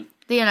alldeles själv.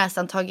 Det är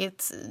nästan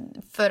tagit,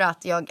 för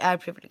att jag är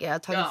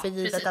privilegierad, tagit för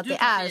givet precis, att det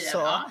är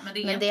så.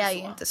 Men det är ju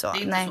inte så. Det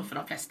är inte så för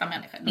de flesta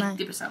människor.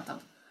 90% av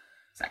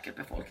säkert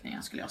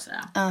befolkningen skulle jag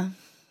säga.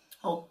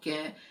 Och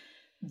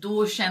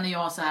då känner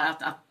jag så här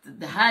att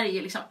det här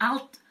är liksom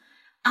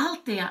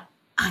allt är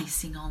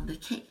icing on the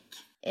cake.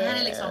 Det här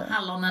är liksom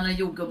hallonen och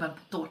jordgubben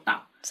på tårtan.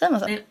 Säger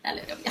man så?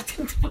 Eller jag vet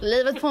inte.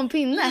 Livet på en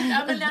pinne.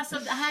 Ja, men alltså,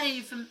 det här är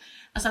ju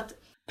alltså att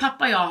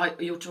pappa och jag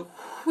har gjort så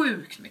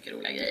sjukt mycket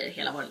roliga grejer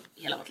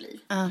hela vårt liv.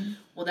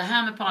 Och det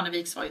här med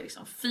Parneviks var ju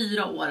liksom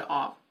 4 år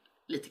av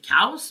lite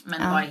kaos,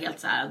 men det var helt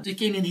så här,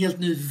 dyka in i en helt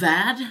ny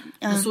värld.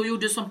 Men så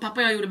gjorde som pappa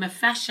och jag gjorde med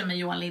fashion med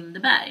Johan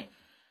Lindeberg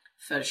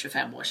för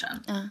 25 år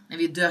sedan. När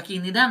vi dök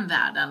in i den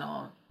världen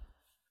och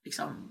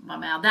liksom var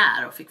med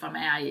där och fick vara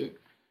med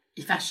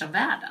i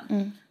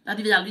fashionvärlden. Det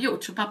hade vi aldrig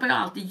gjort. Så pappa och jag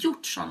har alltid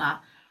gjort såna,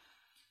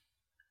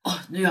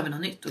 nu gör vi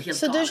något nytt och helt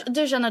så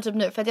du känner typ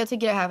nu, för att jag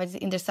tycker det här är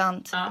faktiskt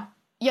intressant.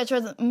 Jag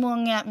tror att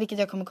många, vilket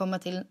jag kommer komma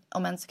till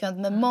om en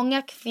sekund, men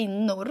många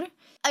kvinnor,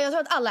 jag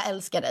tror att alla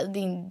älskar dig, det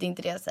är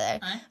inte det jag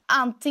säger.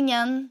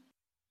 Antingen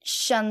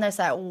känner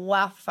så här,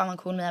 wow, fan vad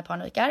cool mina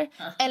Parnevikar,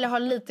 eller har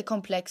lite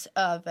komplex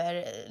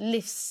över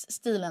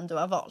livsstilen du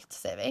har valt,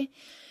 säger vi.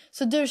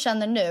 Så du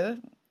känner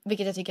nu,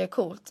 vilket jag tycker är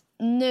coolt,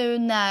 nu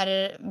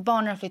när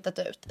barnen har flyttat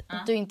ut,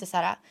 du är inte så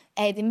här,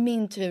 det är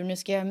min tur, nu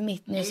ska jag göra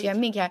mitt, nu ska jag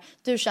göra min karriär.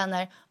 Du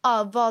känner,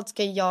 vad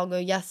ska jag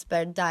och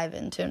Jesper dive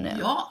into nu?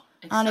 Ja,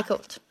 exakt. Ja, det är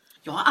coolt.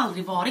 Jag har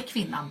aldrig varit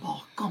kvinnan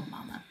bakom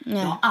mannen.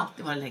 Jag har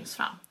alltid varit längst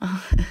fram.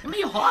 Men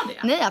jag har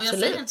det. Nej, absolut.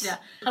 Jag säger inte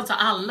det. Alltså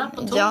alla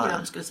på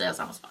touren skulle säga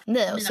samma sak.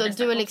 Nej, och så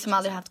du har liksom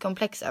aldrig haft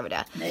komplex över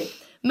det. Nej.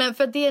 Men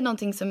för det är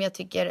någonting som jag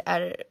tycker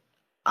är,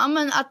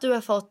 att du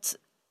har fått...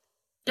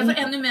 Jag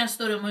får ännu mer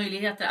större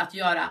möjligheter att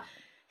göra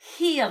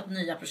helt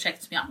nya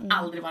projekt som jag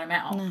aldrig varit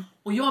med om.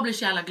 Och jag blir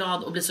så jävla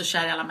glad och blir så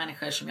kär i alla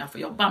människor som jag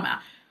får jobba med.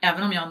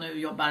 Även om jag nu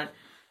jobbar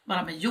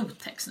bara med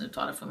Jotex nu,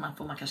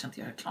 får man kanske inte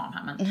göra reklam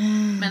här,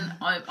 men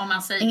om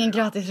man säger... Ingen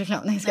gratis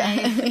reklam,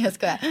 jag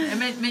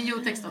skojar. Men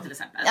Jotex då till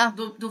exempel,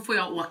 då får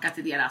jag åka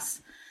till deras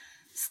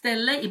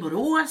ställe i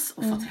Borås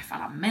och få träffa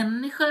alla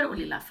människor och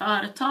lilla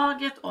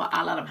företaget och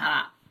alla de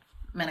här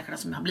människorna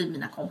som har blivit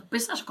mina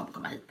kompisar som kommer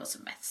komma hit på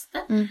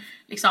semester.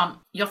 Liksom,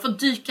 jag får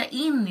dyka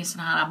in i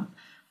såna här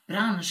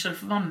branscher,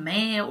 för att vara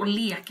med och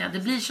leka. Det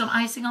blir som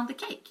icing on the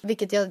cake.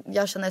 Vilket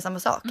jag känner samma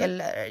sak.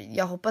 Eller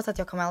jag hoppas att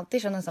jag kommer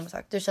alltid känna samma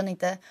sak. Du känner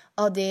inte,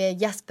 det är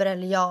Jesper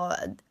eller jag,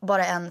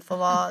 bara en får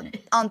vara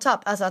on top.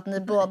 Alltså att ni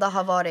båda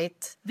har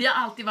varit... Vi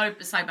har alltid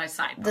varit side by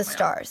side. The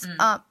stars.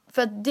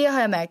 För det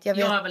har jag märkt.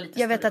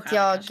 Jag vet att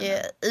jag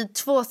i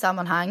 2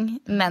 sammanhang,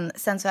 men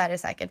sen så är det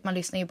säkert, man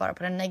lyssnar ju bara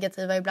på det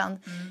negativa ibland.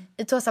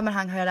 I 2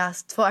 sammanhang har jag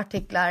läst 2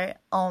 artiklar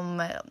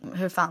om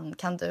hur fan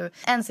kan du...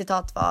 En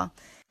citat var...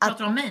 Pratar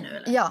du om mig nu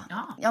eller?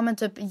 Ja, men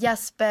typ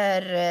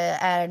Jesper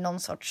är någon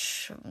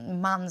sorts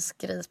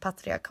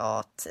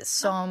mansgrispatriarkat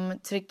som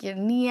trycker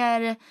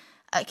ner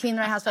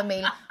kvinnor i hans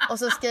familj. Och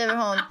så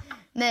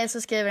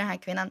skriver den här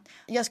kvinnan,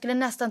 jag skulle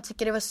nästan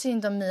tycka det var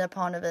synd om Mia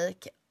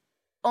Parnevik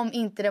om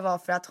inte det var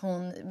för att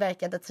hon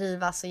verkade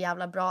trivas så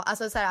jävla bra.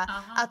 Alltså såhär,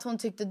 att hon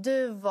tyckte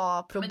du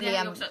var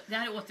problem. Men det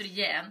här är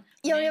återigen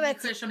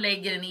människor som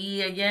lägger en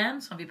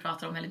egen, som vi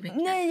pratar om väldigt mycket.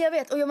 Nej, jag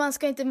vet. Och man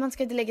ska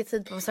inte lägga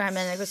tid på sådana här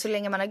människor så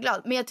länge man är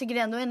glad. Men jag tycker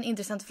det är ändå en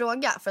intressant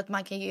fråga. För att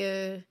man kan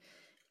ju...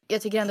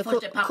 Jag tycker ändå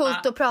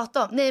coolt att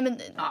prata om. Nej, men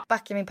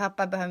backa min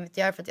pappa behöver vi inte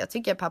göra, för att jag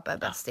tycker att pappa är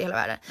bäst i hela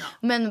världen.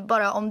 Men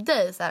bara om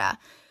dig, såhär.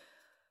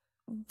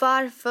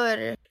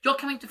 Varför... Jag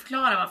kan inte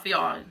förklara varför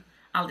jag...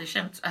 aldrig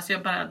känt, alltså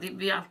jag bara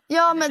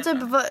men typ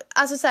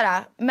alltså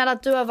såhär, med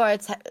att du har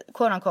varit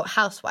quote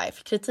unquote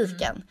housewife,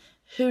 kritiken,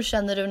 hur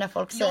känner du när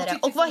folk säger det?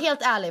 Och var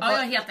helt ärlig. Ja,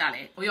 jag är helt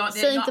ärlig. Och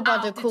säg inte bara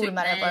att du är cool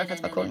med det bara för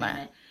att vara cool med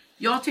det.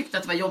 Jag tyckte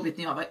att det var jobbigt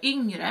när jag var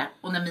yngre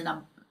och när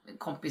mina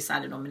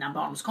kompisar, då mina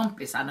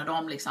barndomskompisar, när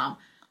de liksom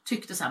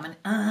tyckte så här, men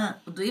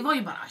och det var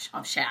ju bara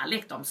av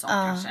kärlek de sa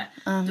kanske.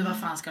 Du, vad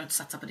fan ska du inte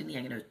satsa på din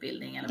egen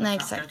utbildning? Eller vad fan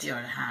ska du inte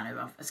göra det här nu?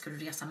 Vad ska du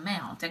resa med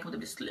honom? Tänk om det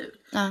blir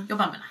slut. Jag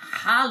bara, men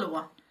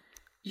hallå,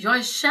 jag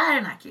är kär i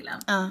den här killen.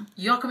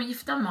 Jag kommer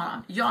gifta mig med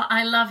honom.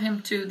 I love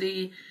him to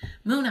the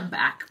moon and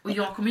back. Och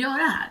jag kommer göra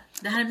det här.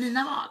 Det här är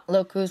mina val.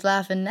 Look who's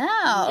laughing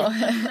now.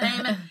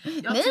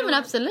 Nej, men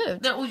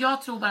absolut. Och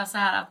jag tror bara så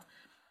här att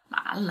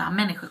alla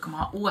människor kommer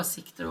ha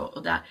åsikter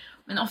och där.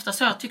 Men ofta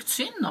så har jag tyckt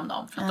synd om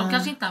dem. För att de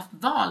kanske inte haft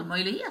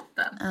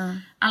valmöjligheten.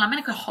 Alla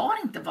människor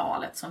har inte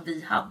valet som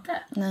vi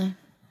hade. Nej.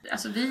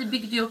 Alltså vi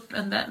byggde ju upp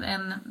en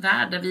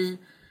värld där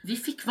vi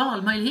fick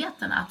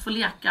valmöjligheten att få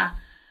leka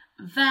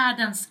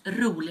världens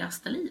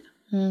roligaste liv.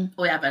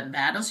 Och även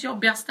världens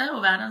jobbigaste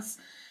och världens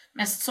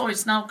mest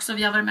sorgsna också.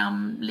 Vi har varit med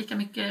om lika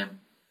mycket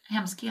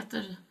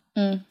hemskheter.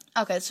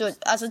 Okej, så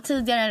alltså,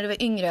 tidigare när du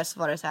var yngre så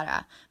var det så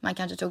här, man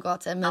kanske tog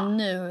åt sig. Men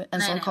nu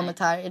en sån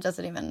kommentar, it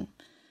doesn't even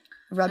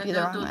rub you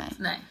the wrong way.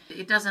 Nej,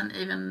 it doesn't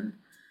even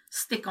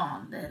stick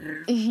on.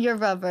 Your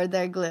rubber,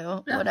 their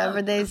glue.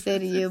 Whatever they say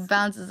to you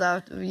bounces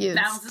off of you.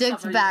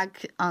 Sticks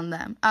back on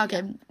them.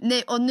 Okej,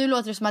 nej, och nu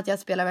låter det som att jag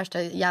spelar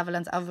värsta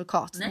djävulens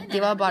advokat.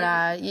 Det var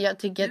bara, jag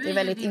tycker att det är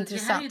väldigt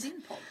intressant. Det här är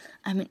din podd.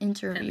 I'm an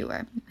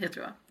interviewer. Det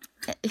tror jag.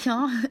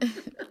 Ja,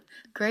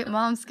 great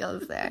mom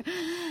skills there.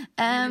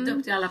 Du är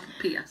duktig alla på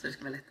P, så det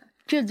ska vara lättare.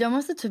 Gud, jag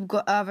måste typ gå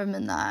över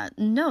mina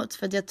notes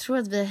för att jag tror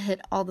att vi har hit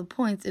all the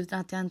points utan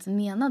att jag inte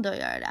menade att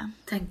göra det.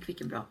 Tänk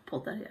vilken bra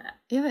poddare jag är.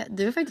 Jag vet,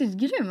 du är faktiskt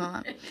grym,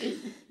 mamma.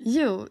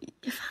 Jo,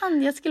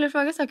 fan, jag skulle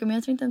fråga saker men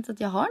jag tror inte ens att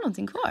jag har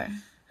någonting kvar.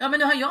 Ja, men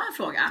nu har jag en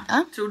fråga.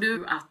 Tror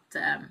du att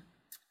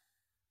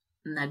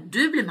när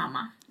du blir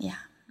mamma,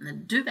 när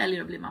du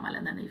väljer att bli mamma,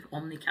 eller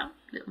om du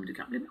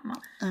kan bli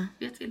mamma,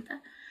 vet vi inte.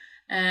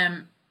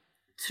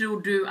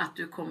 Tror du att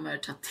du kommer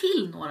ta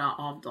till några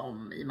av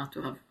dem i och med att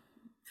du har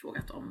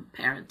frågat om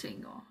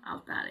parenting och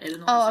allt det här?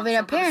 Ja, av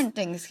era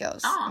parenting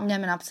skills? Nej,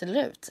 men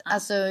absolut.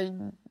 Alltså,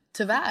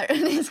 tyvärr.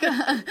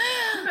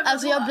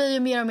 Alltså, jag blir ju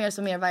mer och mer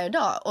som mer varje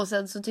dag. Och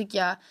sen så tycker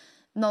jag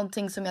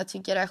någonting som jag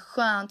tycker är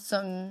skönt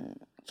som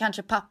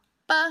kanske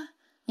pappa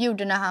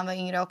gjorde när han var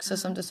yngre också,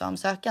 som du sa om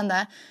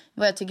sökande.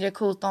 Vad jag tycker är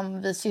coolt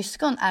om vi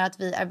syskon är att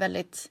vi är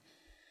väldigt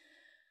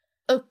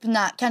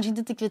öppna, kanske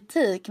inte till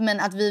kritik, men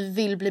att vi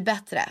vill bli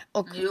bättre.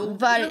 Och vi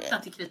är öppna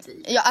till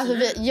kritik. Ja, alltså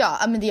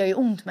men det gör ju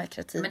ont med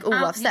kritik, men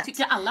oavsett. Det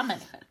tycker alla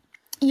människor.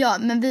 Ja,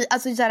 men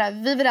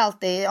vi vill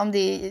alltid, om det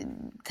är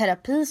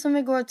terapi som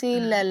vi går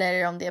till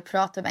eller om det är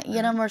prata med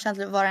er om vår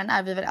känsla, vad den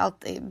är, vi vill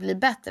alltid bli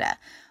bättre.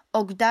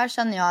 Och där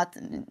känner jag att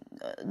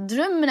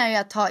drömmen är ju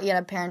att ta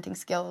era parenting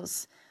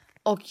skills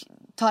och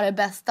ta det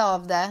bästa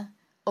av det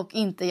och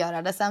inte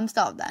göra det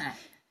sämsta av det. Nej.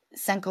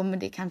 Sen kommer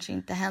det kanske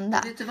inte hända.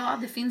 Och vet du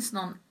vad, det finns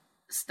någon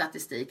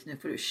statistik, nu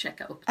får du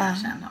checka upp där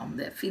sen om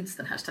det finns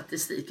den här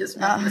statistiken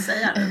som jag kommer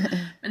säga nu.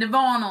 Men det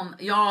var någon,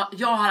 jag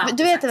har alltid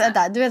du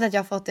vet att jag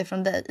har fått det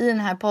från dig. I den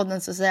här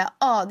podden så säger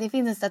jag, det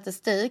finns en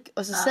statistik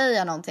och så säger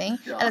jag någonting.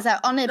 Eller så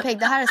här, nej Peg,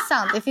 det här är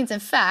sant, det finns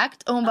en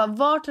fact. Och hon bara,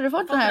 vart har du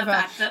fått den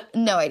här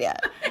ifrån? No idea.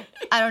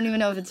 I don't even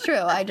know if it's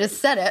true, I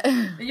just said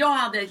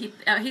it.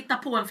 Jag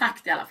hittat på en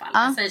fact i alla fall.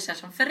 Jag säger så här,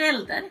 som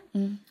förälder,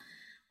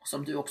 och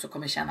som du också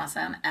kommer känna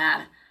sen,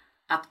 är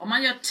att om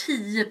man gör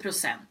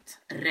 10%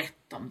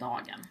 rätt om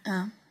dagen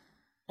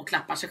och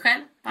klappar sig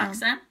själv på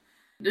axeln,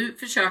 du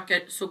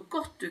försöker så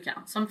gott du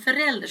kan. Som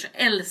förälder så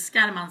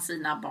älskar man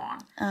sina barn.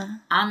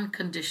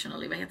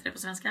 Unconditionally, vad heter det på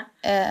svenska?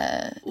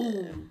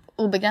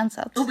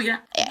 Obegränsat. Jag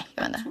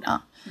vet inte.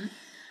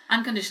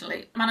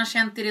 Unconditionally. Man har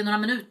känt det i några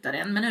minuter,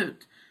 1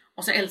 minut.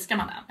 Och så älskar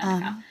man den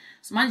människan.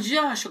 Så man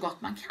gör så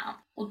gott man kan.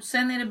 Och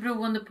sen är det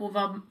beroende på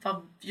vad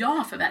jag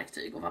har för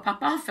verktyg och vad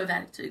pappa har för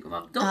verktyg och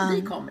vad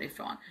vi kommer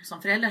ifrån.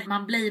 Som förälder,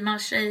 man blamear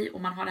sig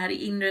och man har det här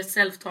i inre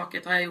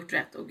self-talket. Har jag gjort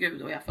rätt? Och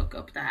gud, och jag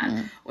fuckade upp det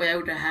här. Och jag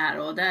gjorde det här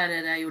och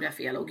där gjorde jag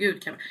fel. Och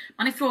gud,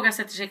 man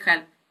ifrågasätter sig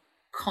själv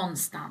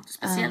konstant.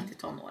 Speciellt i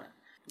tonåren.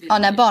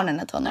 När barnen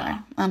är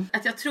tonåren.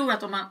 Att jag tror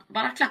att om man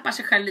bara klappar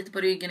sig själv lite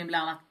på ryggen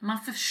ibland, att man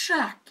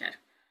försöker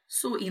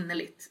så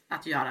innerligt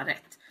att göra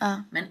rätt.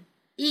 Men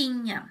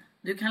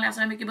du kan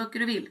läsa hur mycket böcker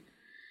du vill.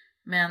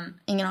 Men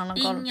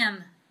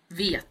ingen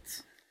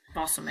vet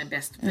vad som är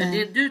bäst. För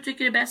det du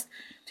tycker är bäst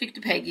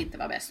tyckte Peg inte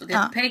var bäst. Och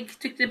det Peg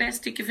tyckte är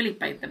bäst tycker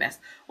Filippa inte är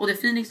bäst. Och det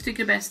Phoenix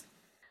tycker är bäst,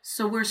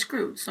 so we're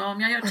screwed. Så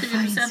om jag gör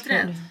 10%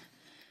 rätt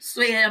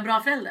så är jag en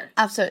bra förälder.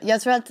 Absolut.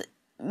 Jag tror att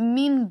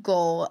min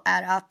goal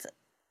är att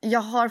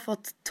jag har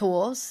fått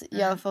tools.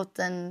 Jag har fått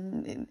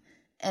en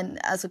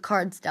alltså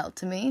cards dealt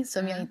to me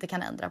som jag inte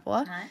kan ändra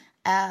på. Nej.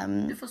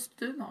 Du får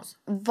styra med oss.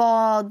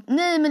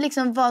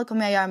 Vad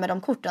kommer jag göra med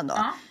de korten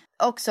då?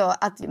 Också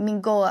att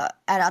min goal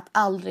är att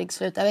aldrig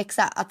sluta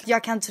växa. Att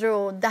jag kan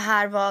tro det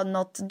här var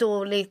något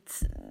dåligt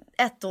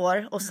 1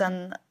 år och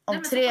sen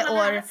om 3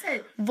 år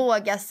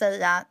våga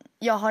säga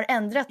jag har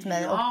ändrat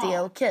mig och det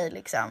är okej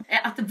liksom.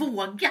 Att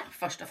våga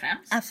först och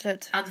främst.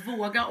 Absolut. Att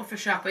våga och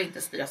försöka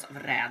inte styras av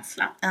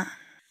rädsla.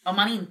 Om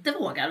man inte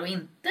vågar och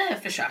inte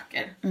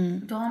försöker,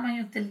 då har man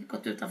ju inte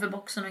gått utanför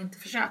boxen och inte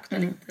försökt.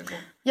 Eller inte.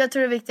 Jag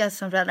tror det viktigaste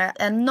som föräldrar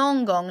är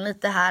någon gång,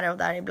 lite här och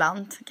där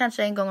ibland.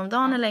 Kanske en gång om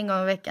dagen eller en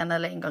gång i veckan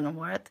eller en gång om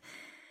året.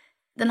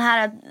 Den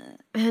här,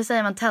 hur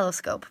säger man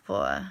telescope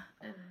på...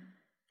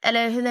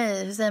 Eller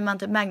hur säger man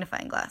typ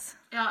magnifying glass?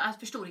 Ja, ett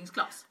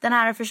förstoringsglas. Den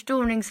här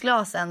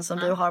förstoringsglasen som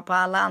du har på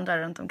alla andra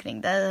runt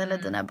omkring dig. Eller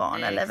dina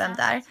barn eller vem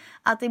där.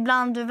 Att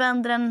ibland du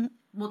vänder den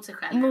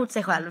mot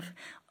sig själv.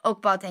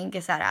 Och bara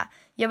tänker så här.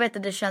 Jag vet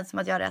att det känns som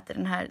att jag har rätt i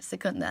den här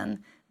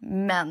sekunden.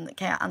 Men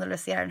kan jag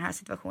analysera den här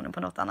situationen på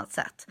något annat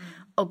sätt?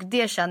 Och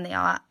det känner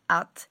jag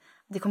att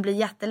det kommer bli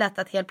jättelätt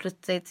att helt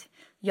plötsligt...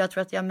 Jag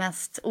tror att jag är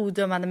mest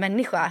odömande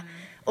människa.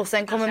 Och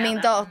sen kommer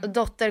min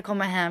dotter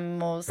komma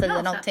hem och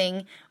säga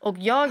någonting. Och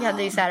jag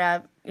hade ju så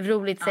här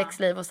roligt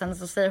sexliv. Och sen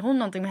så säger hon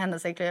någonting med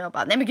hennes sexliv. Och jag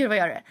bara, nej men gud vad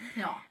gör det?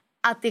 Ja.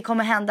 Att det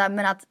kommer hända,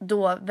 men att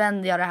då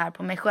vänder jag det här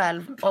på mig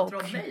själv.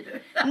 Pratar om mig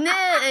du?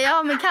 Nej,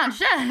 ja men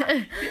kanske.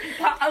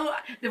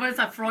 Det var en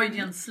sån här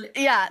Freudian slip.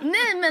 Ja,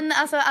 nej men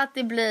alltså att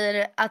det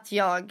blir att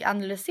jag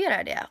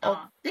analyserar det.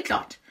 Ja, det är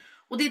klart.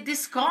 Och det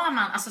ska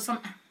man, alltså som...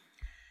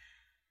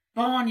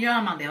 Barn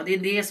gör man det och det är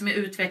det som är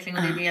utveckling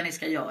och det är det ni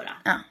ska göra.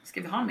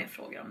 Ska vi ha mer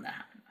frågor om det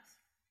här?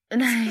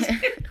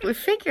 Nej, we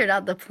figured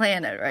out the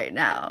planet right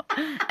now.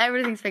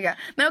 Everything's figured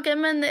out. Men okej,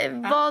 men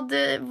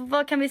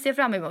vad kan vi se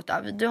fram emot då?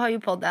 Du har ju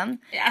podden.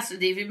 Alltså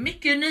det är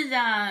mycket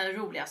nya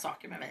roliga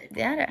saker med mig.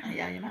 Det är det?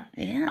 Jajamän.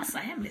 Yeah. Massa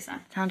hemlisar.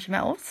 Kanske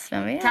med oss,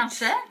 vem vet?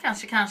 Kanske.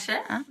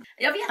 Ja.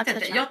 Jag vet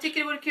inte. Jag tycker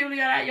det vore kul att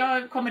göra.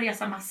 Jag kommer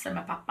resa massor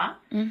med pappa.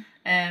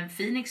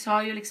 Phoenix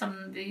har ju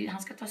liksom,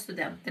 han ska ta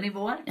studenten i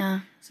vår. Ja.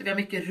 Så vi har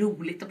mycket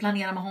roligt att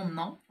planera med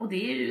honom. Och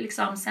det är ju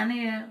liksom, sen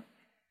är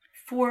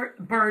 4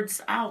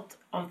 birds out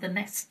of the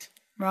nest.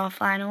 We're all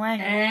flying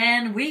away.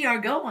 And we are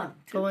going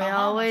to we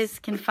always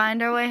can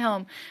find our way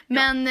home.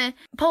 Men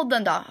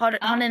podden då?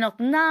 Har ni något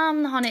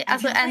namn? Har ni,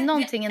 alltså är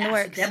någonting in the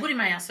works? Det borde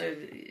man alltså,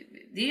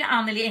 det är ju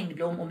Anneli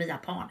Engblom och Mia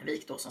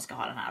Parnevik då som ska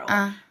ha den här och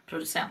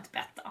producent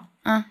Bettan.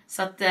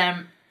 Så att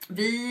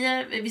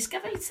vi ska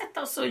väl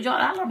sätta oss och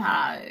göra alla de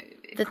här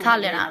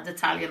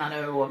detaljerna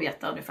nu och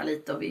veta ungefär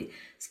lite, och vi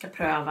ska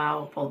pröva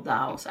och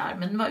podda och så här.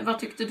 Men vad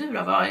tyckte du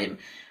då? Vad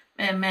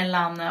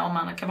mellan, om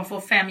man kan man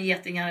få 5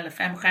 getingar eller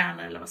 5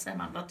 stjärnor eller vad säger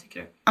man? Vad tycker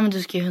du? Ja, men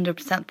du ska ju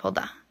 100%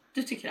 podda.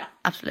 Du tycker det?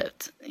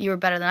 Absolut. You're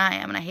better than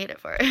I am and I hate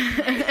it for it.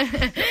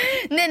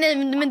 nej,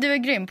 men du är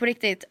grym på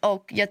riktigt.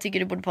 Och jag tycker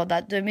du borde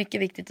podda. Du är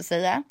mycket viktigt att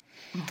säga.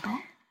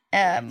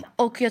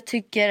 Och jag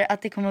tycker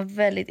att det kommer vara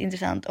väldigt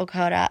intressant att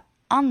höra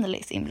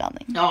Annelies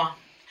inblandning. Ja.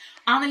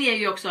 Anneli är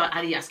ju också,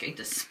 jag ska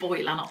inte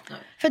spoila något nu.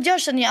 För att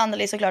jag känner ju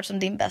Anneli såklart som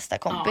din bästa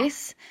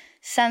kompis.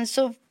 Sen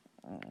så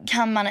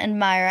kan man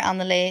admire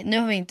Anneli. Nu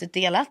har vi inte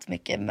delat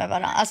mycket med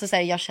varandra. Alltså så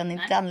här, jag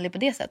känner inte Anneli på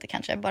det sättet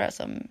kanske. Bara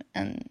som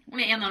en... Hon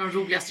är en av de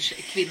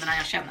roligaste kvinnorna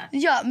jag känner.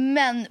 Ja,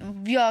 men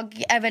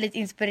jag är väldigt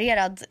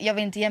inspirerad. Jag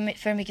vill inte ge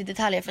för mycket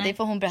detaljer, för det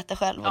får hon berätta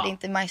själv. Och det är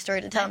inte my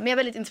story to tell. Men jag är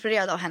väldigt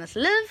inspirerad av hennes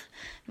liv.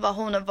 Vad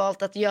hon har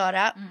valt att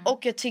göra.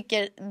 Och jag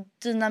tycker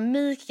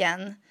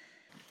dynamiken...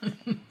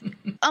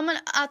 ja, men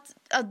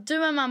att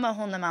du är mamma och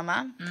hon är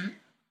mamma.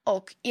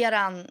 Och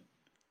eran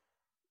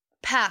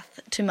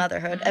path to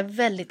motherhood är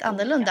väldigt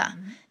annorlunda.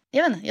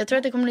 Jag vet inte, jag tror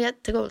att det kommer bli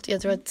jättegott.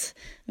 Jag tror att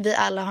vi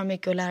alla har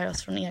mycket att lära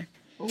oss från er.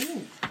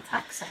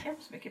 Tack så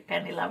hemskt mycket,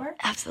 Penny Lover.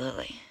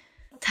 Absolutely.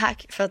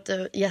 Tack för att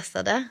du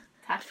gästade.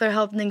 Tack.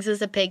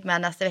 Förhoppningsvis är Peg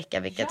med nästa vecka,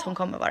 vilket hon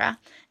kommer vara.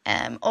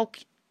 Och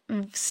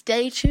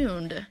stay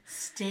tuned.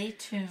 Stay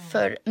tuned.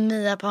 För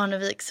Mia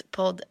Parneviks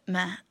podd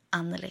med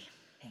Anneli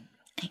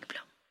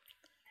Engblom.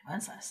 Det var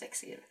en sån här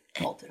sexig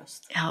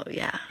poddröst.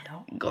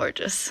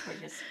 Gorgeous.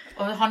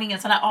 Och har ni ingen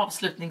sån här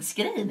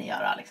avslutningsgrej ni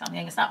gör liksom? Ni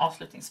har ingen sån här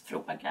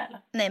avslutningsfråga eller?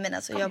 Nej, men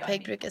alltså jag och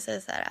Peg brukar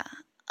säga så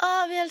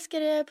här: vi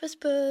älskar er, puss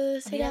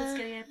puss. Vi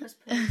älskar er, puss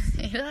puss.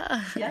 Ja.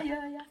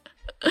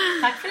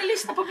 Tack för att ni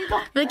lyssnade på min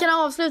dotter. Vi kan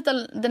avsluta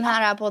den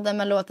här podden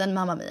med låten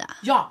Mamma Mia.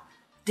 Ja,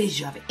 det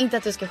gör vi. Inte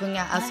att du ska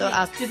sjunga, alltså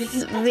att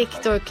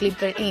Victor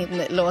klipper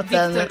in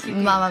låten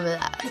Mamma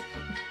Mia.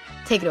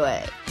 Take it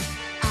away.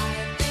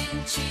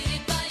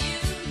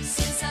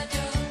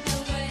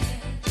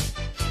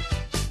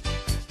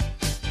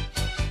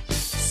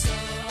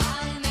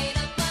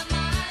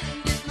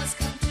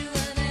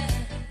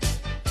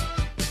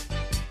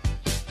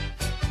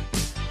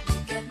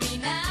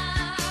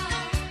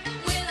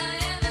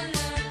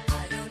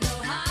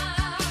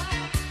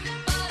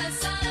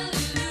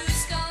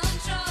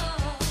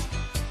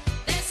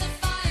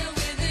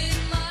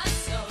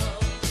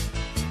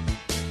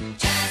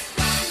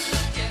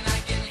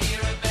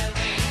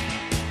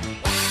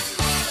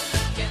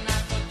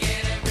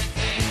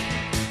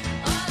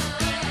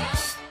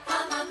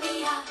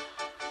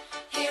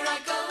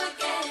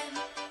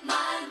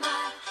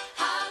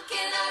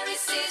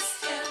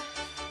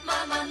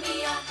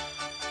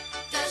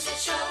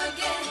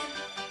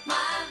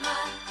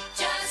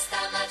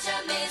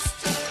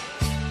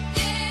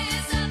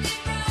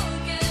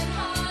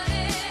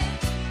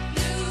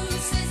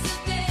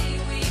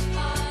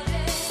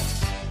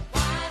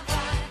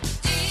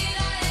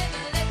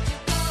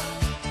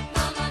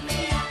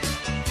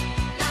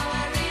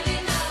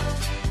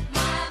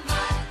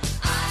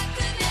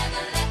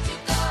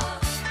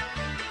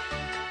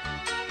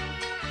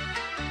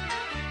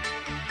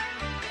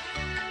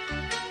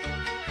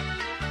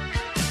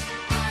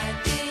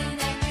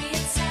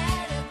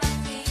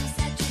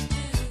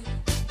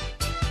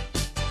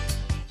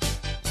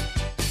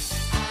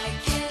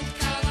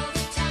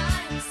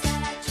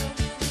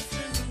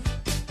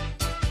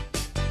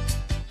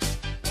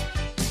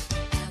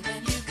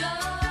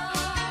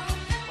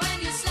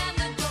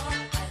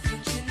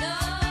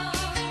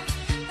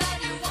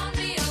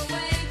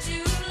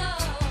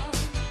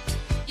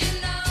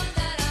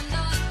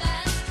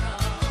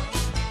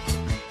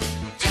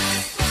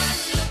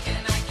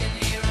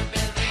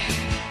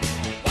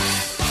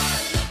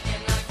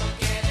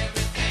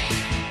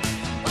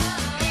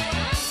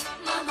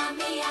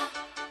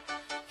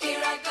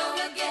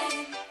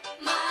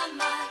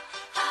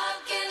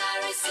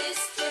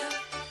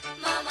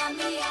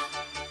 mia,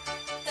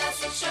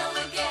 does it show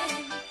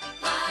again?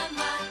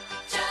 My,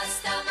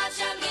 just how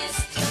much I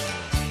missed you.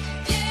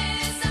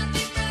 Yes, I've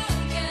been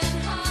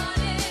broken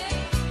hearted,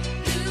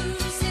 blue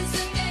since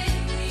the day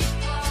we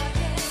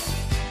parted.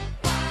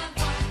 Why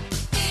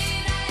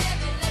did I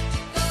ever let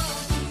you go?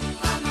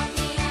 Mamma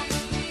mia,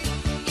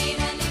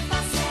 even if I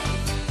say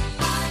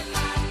I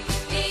might,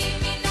 leave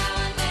me now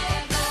or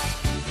never.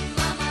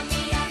 Mamma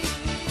mia,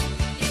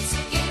 it's a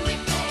game we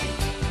play.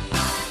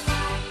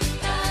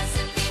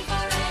 Doesn't mean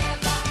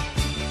forever.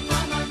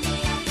 Mamma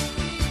mia,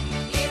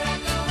 here I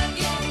go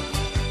again.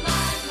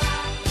 My,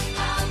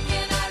 how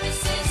can I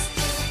resist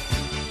you?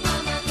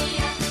 Mamma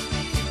mia,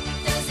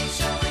 does it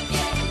show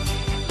again?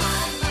 My,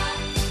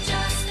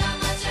 just how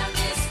much I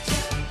missed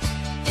you.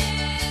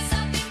 Yes,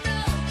 I've been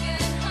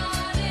broken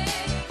hearted,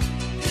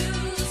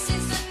 blue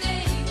since the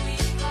day we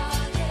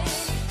parted.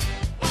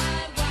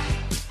 Why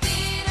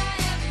did I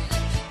ever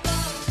let you go?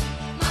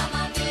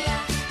 Mamma mia,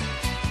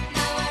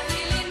 now I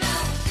really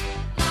know.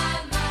 My,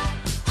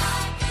 I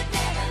could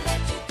never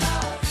let you go.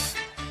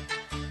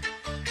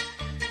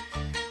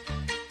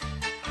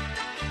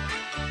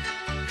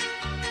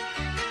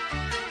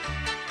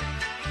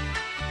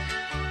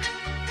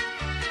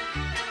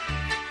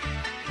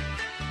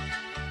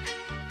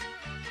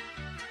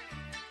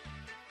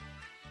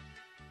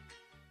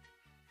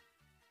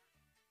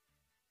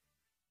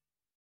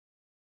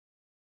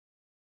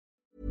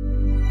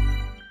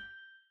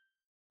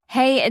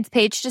 Hey, it's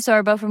Paige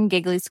DeSorbo from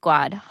Giggly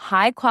Squad.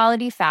 High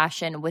quality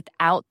fashion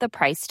without the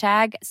price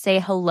tag. Say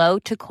hello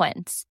to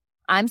Quince.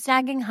 I'm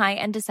snagging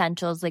high-end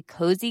essentials like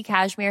cozy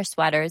cashmere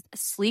sweaters,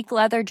 sleek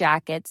leather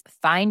jackets,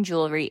 fine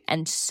jewelry,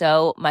 and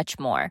so much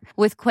more.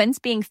 With Quince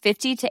being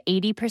 50 to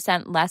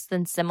 80% less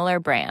than similar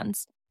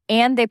brands.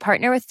 And they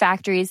partner with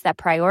factories that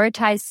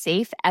prioritize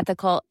safe,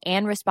 ethical,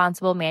 and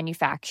responsible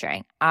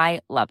manufacturing. I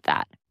love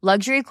that.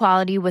 Luxury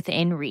quality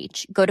within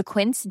reach. Go to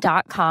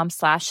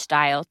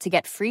quince.com/style to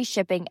get free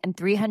shipping and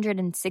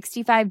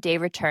 365-day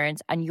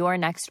returns on your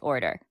next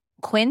order.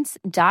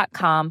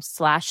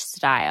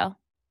 Quince.com/style.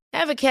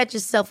 Ever catch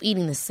yourself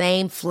eating the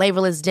same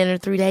flavorless dinner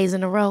 3 days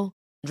in a row?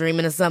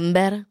 Dreaming of something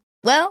better?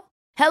 Well,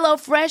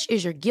 HelloFresh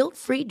is your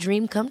guilt-free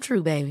dream come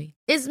true, baby.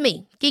 It's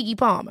me, Keke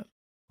Palmer.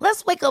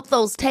 Let's wake up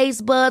those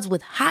taste buds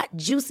with hot,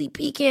 juicy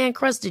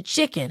pecan-crusted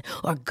chicken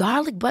or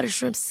garlic butter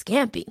shrimp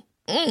scampi.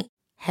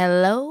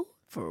 Hello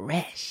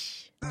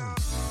Fresh.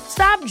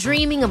 Stop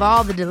dreaming of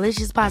all the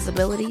delicious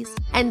possibilities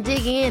and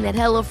dig in at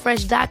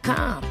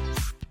HelloFresh.com.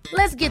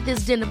 Let's get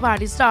this dinner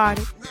party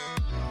started.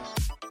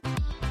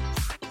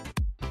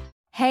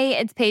 Hey,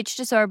 it's Paige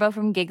DeSorbo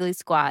from Giggly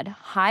Squad.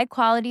 High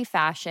quality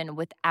fashion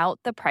without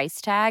the price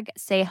tag.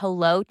 Say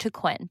hello to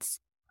Quince.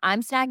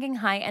 I'm snagging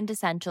high-end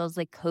essentials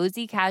like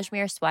cozy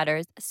cashmere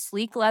sweaters,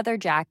 sleek leather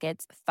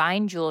jackets,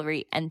 fine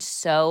jewelry, and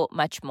so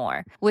much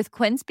more. With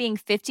Quince being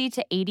 50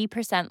 to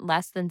 80%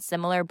 less than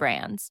similar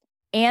brands.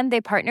 And they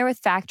partner with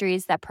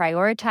factories that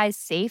prioritize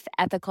safe,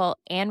 ethical,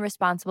 and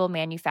responsible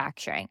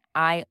manufacturing.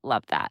 I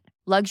love that.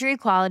 Luxury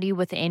quality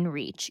within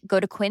reach. Go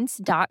to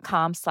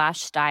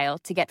quince.com/style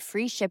to get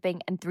free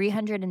shipping and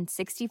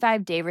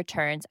 365-day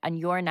returns on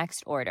your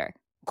next order.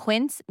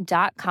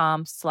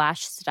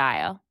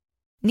 Quince.com/style.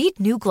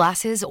 Need new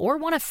glasses or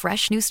want a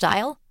fresh new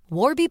style?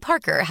 Warby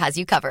Parker has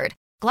you covered.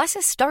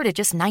 Glasses start at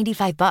just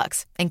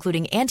 $95,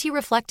 including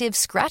anti-reflective,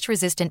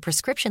 scratch-resistant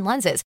prescription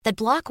lenses that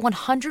block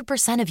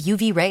 100% of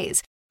UV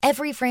rays.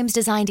 Every frame's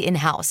designed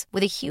in-house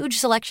with a huge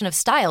selection of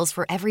styles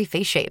for every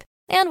face shape.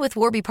 And with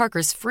Warby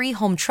Parker's free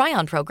home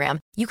try-on program,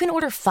 you can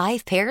order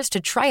 5 pairs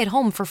to try at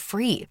home for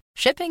free.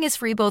 Shipping is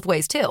free both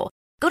ways, too.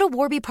 Go to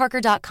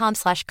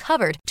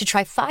warbyparker.com/covered to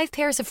try 5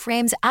 pairs of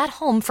frames at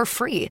home for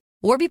free.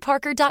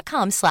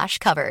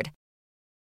 warbyparker.com/covered.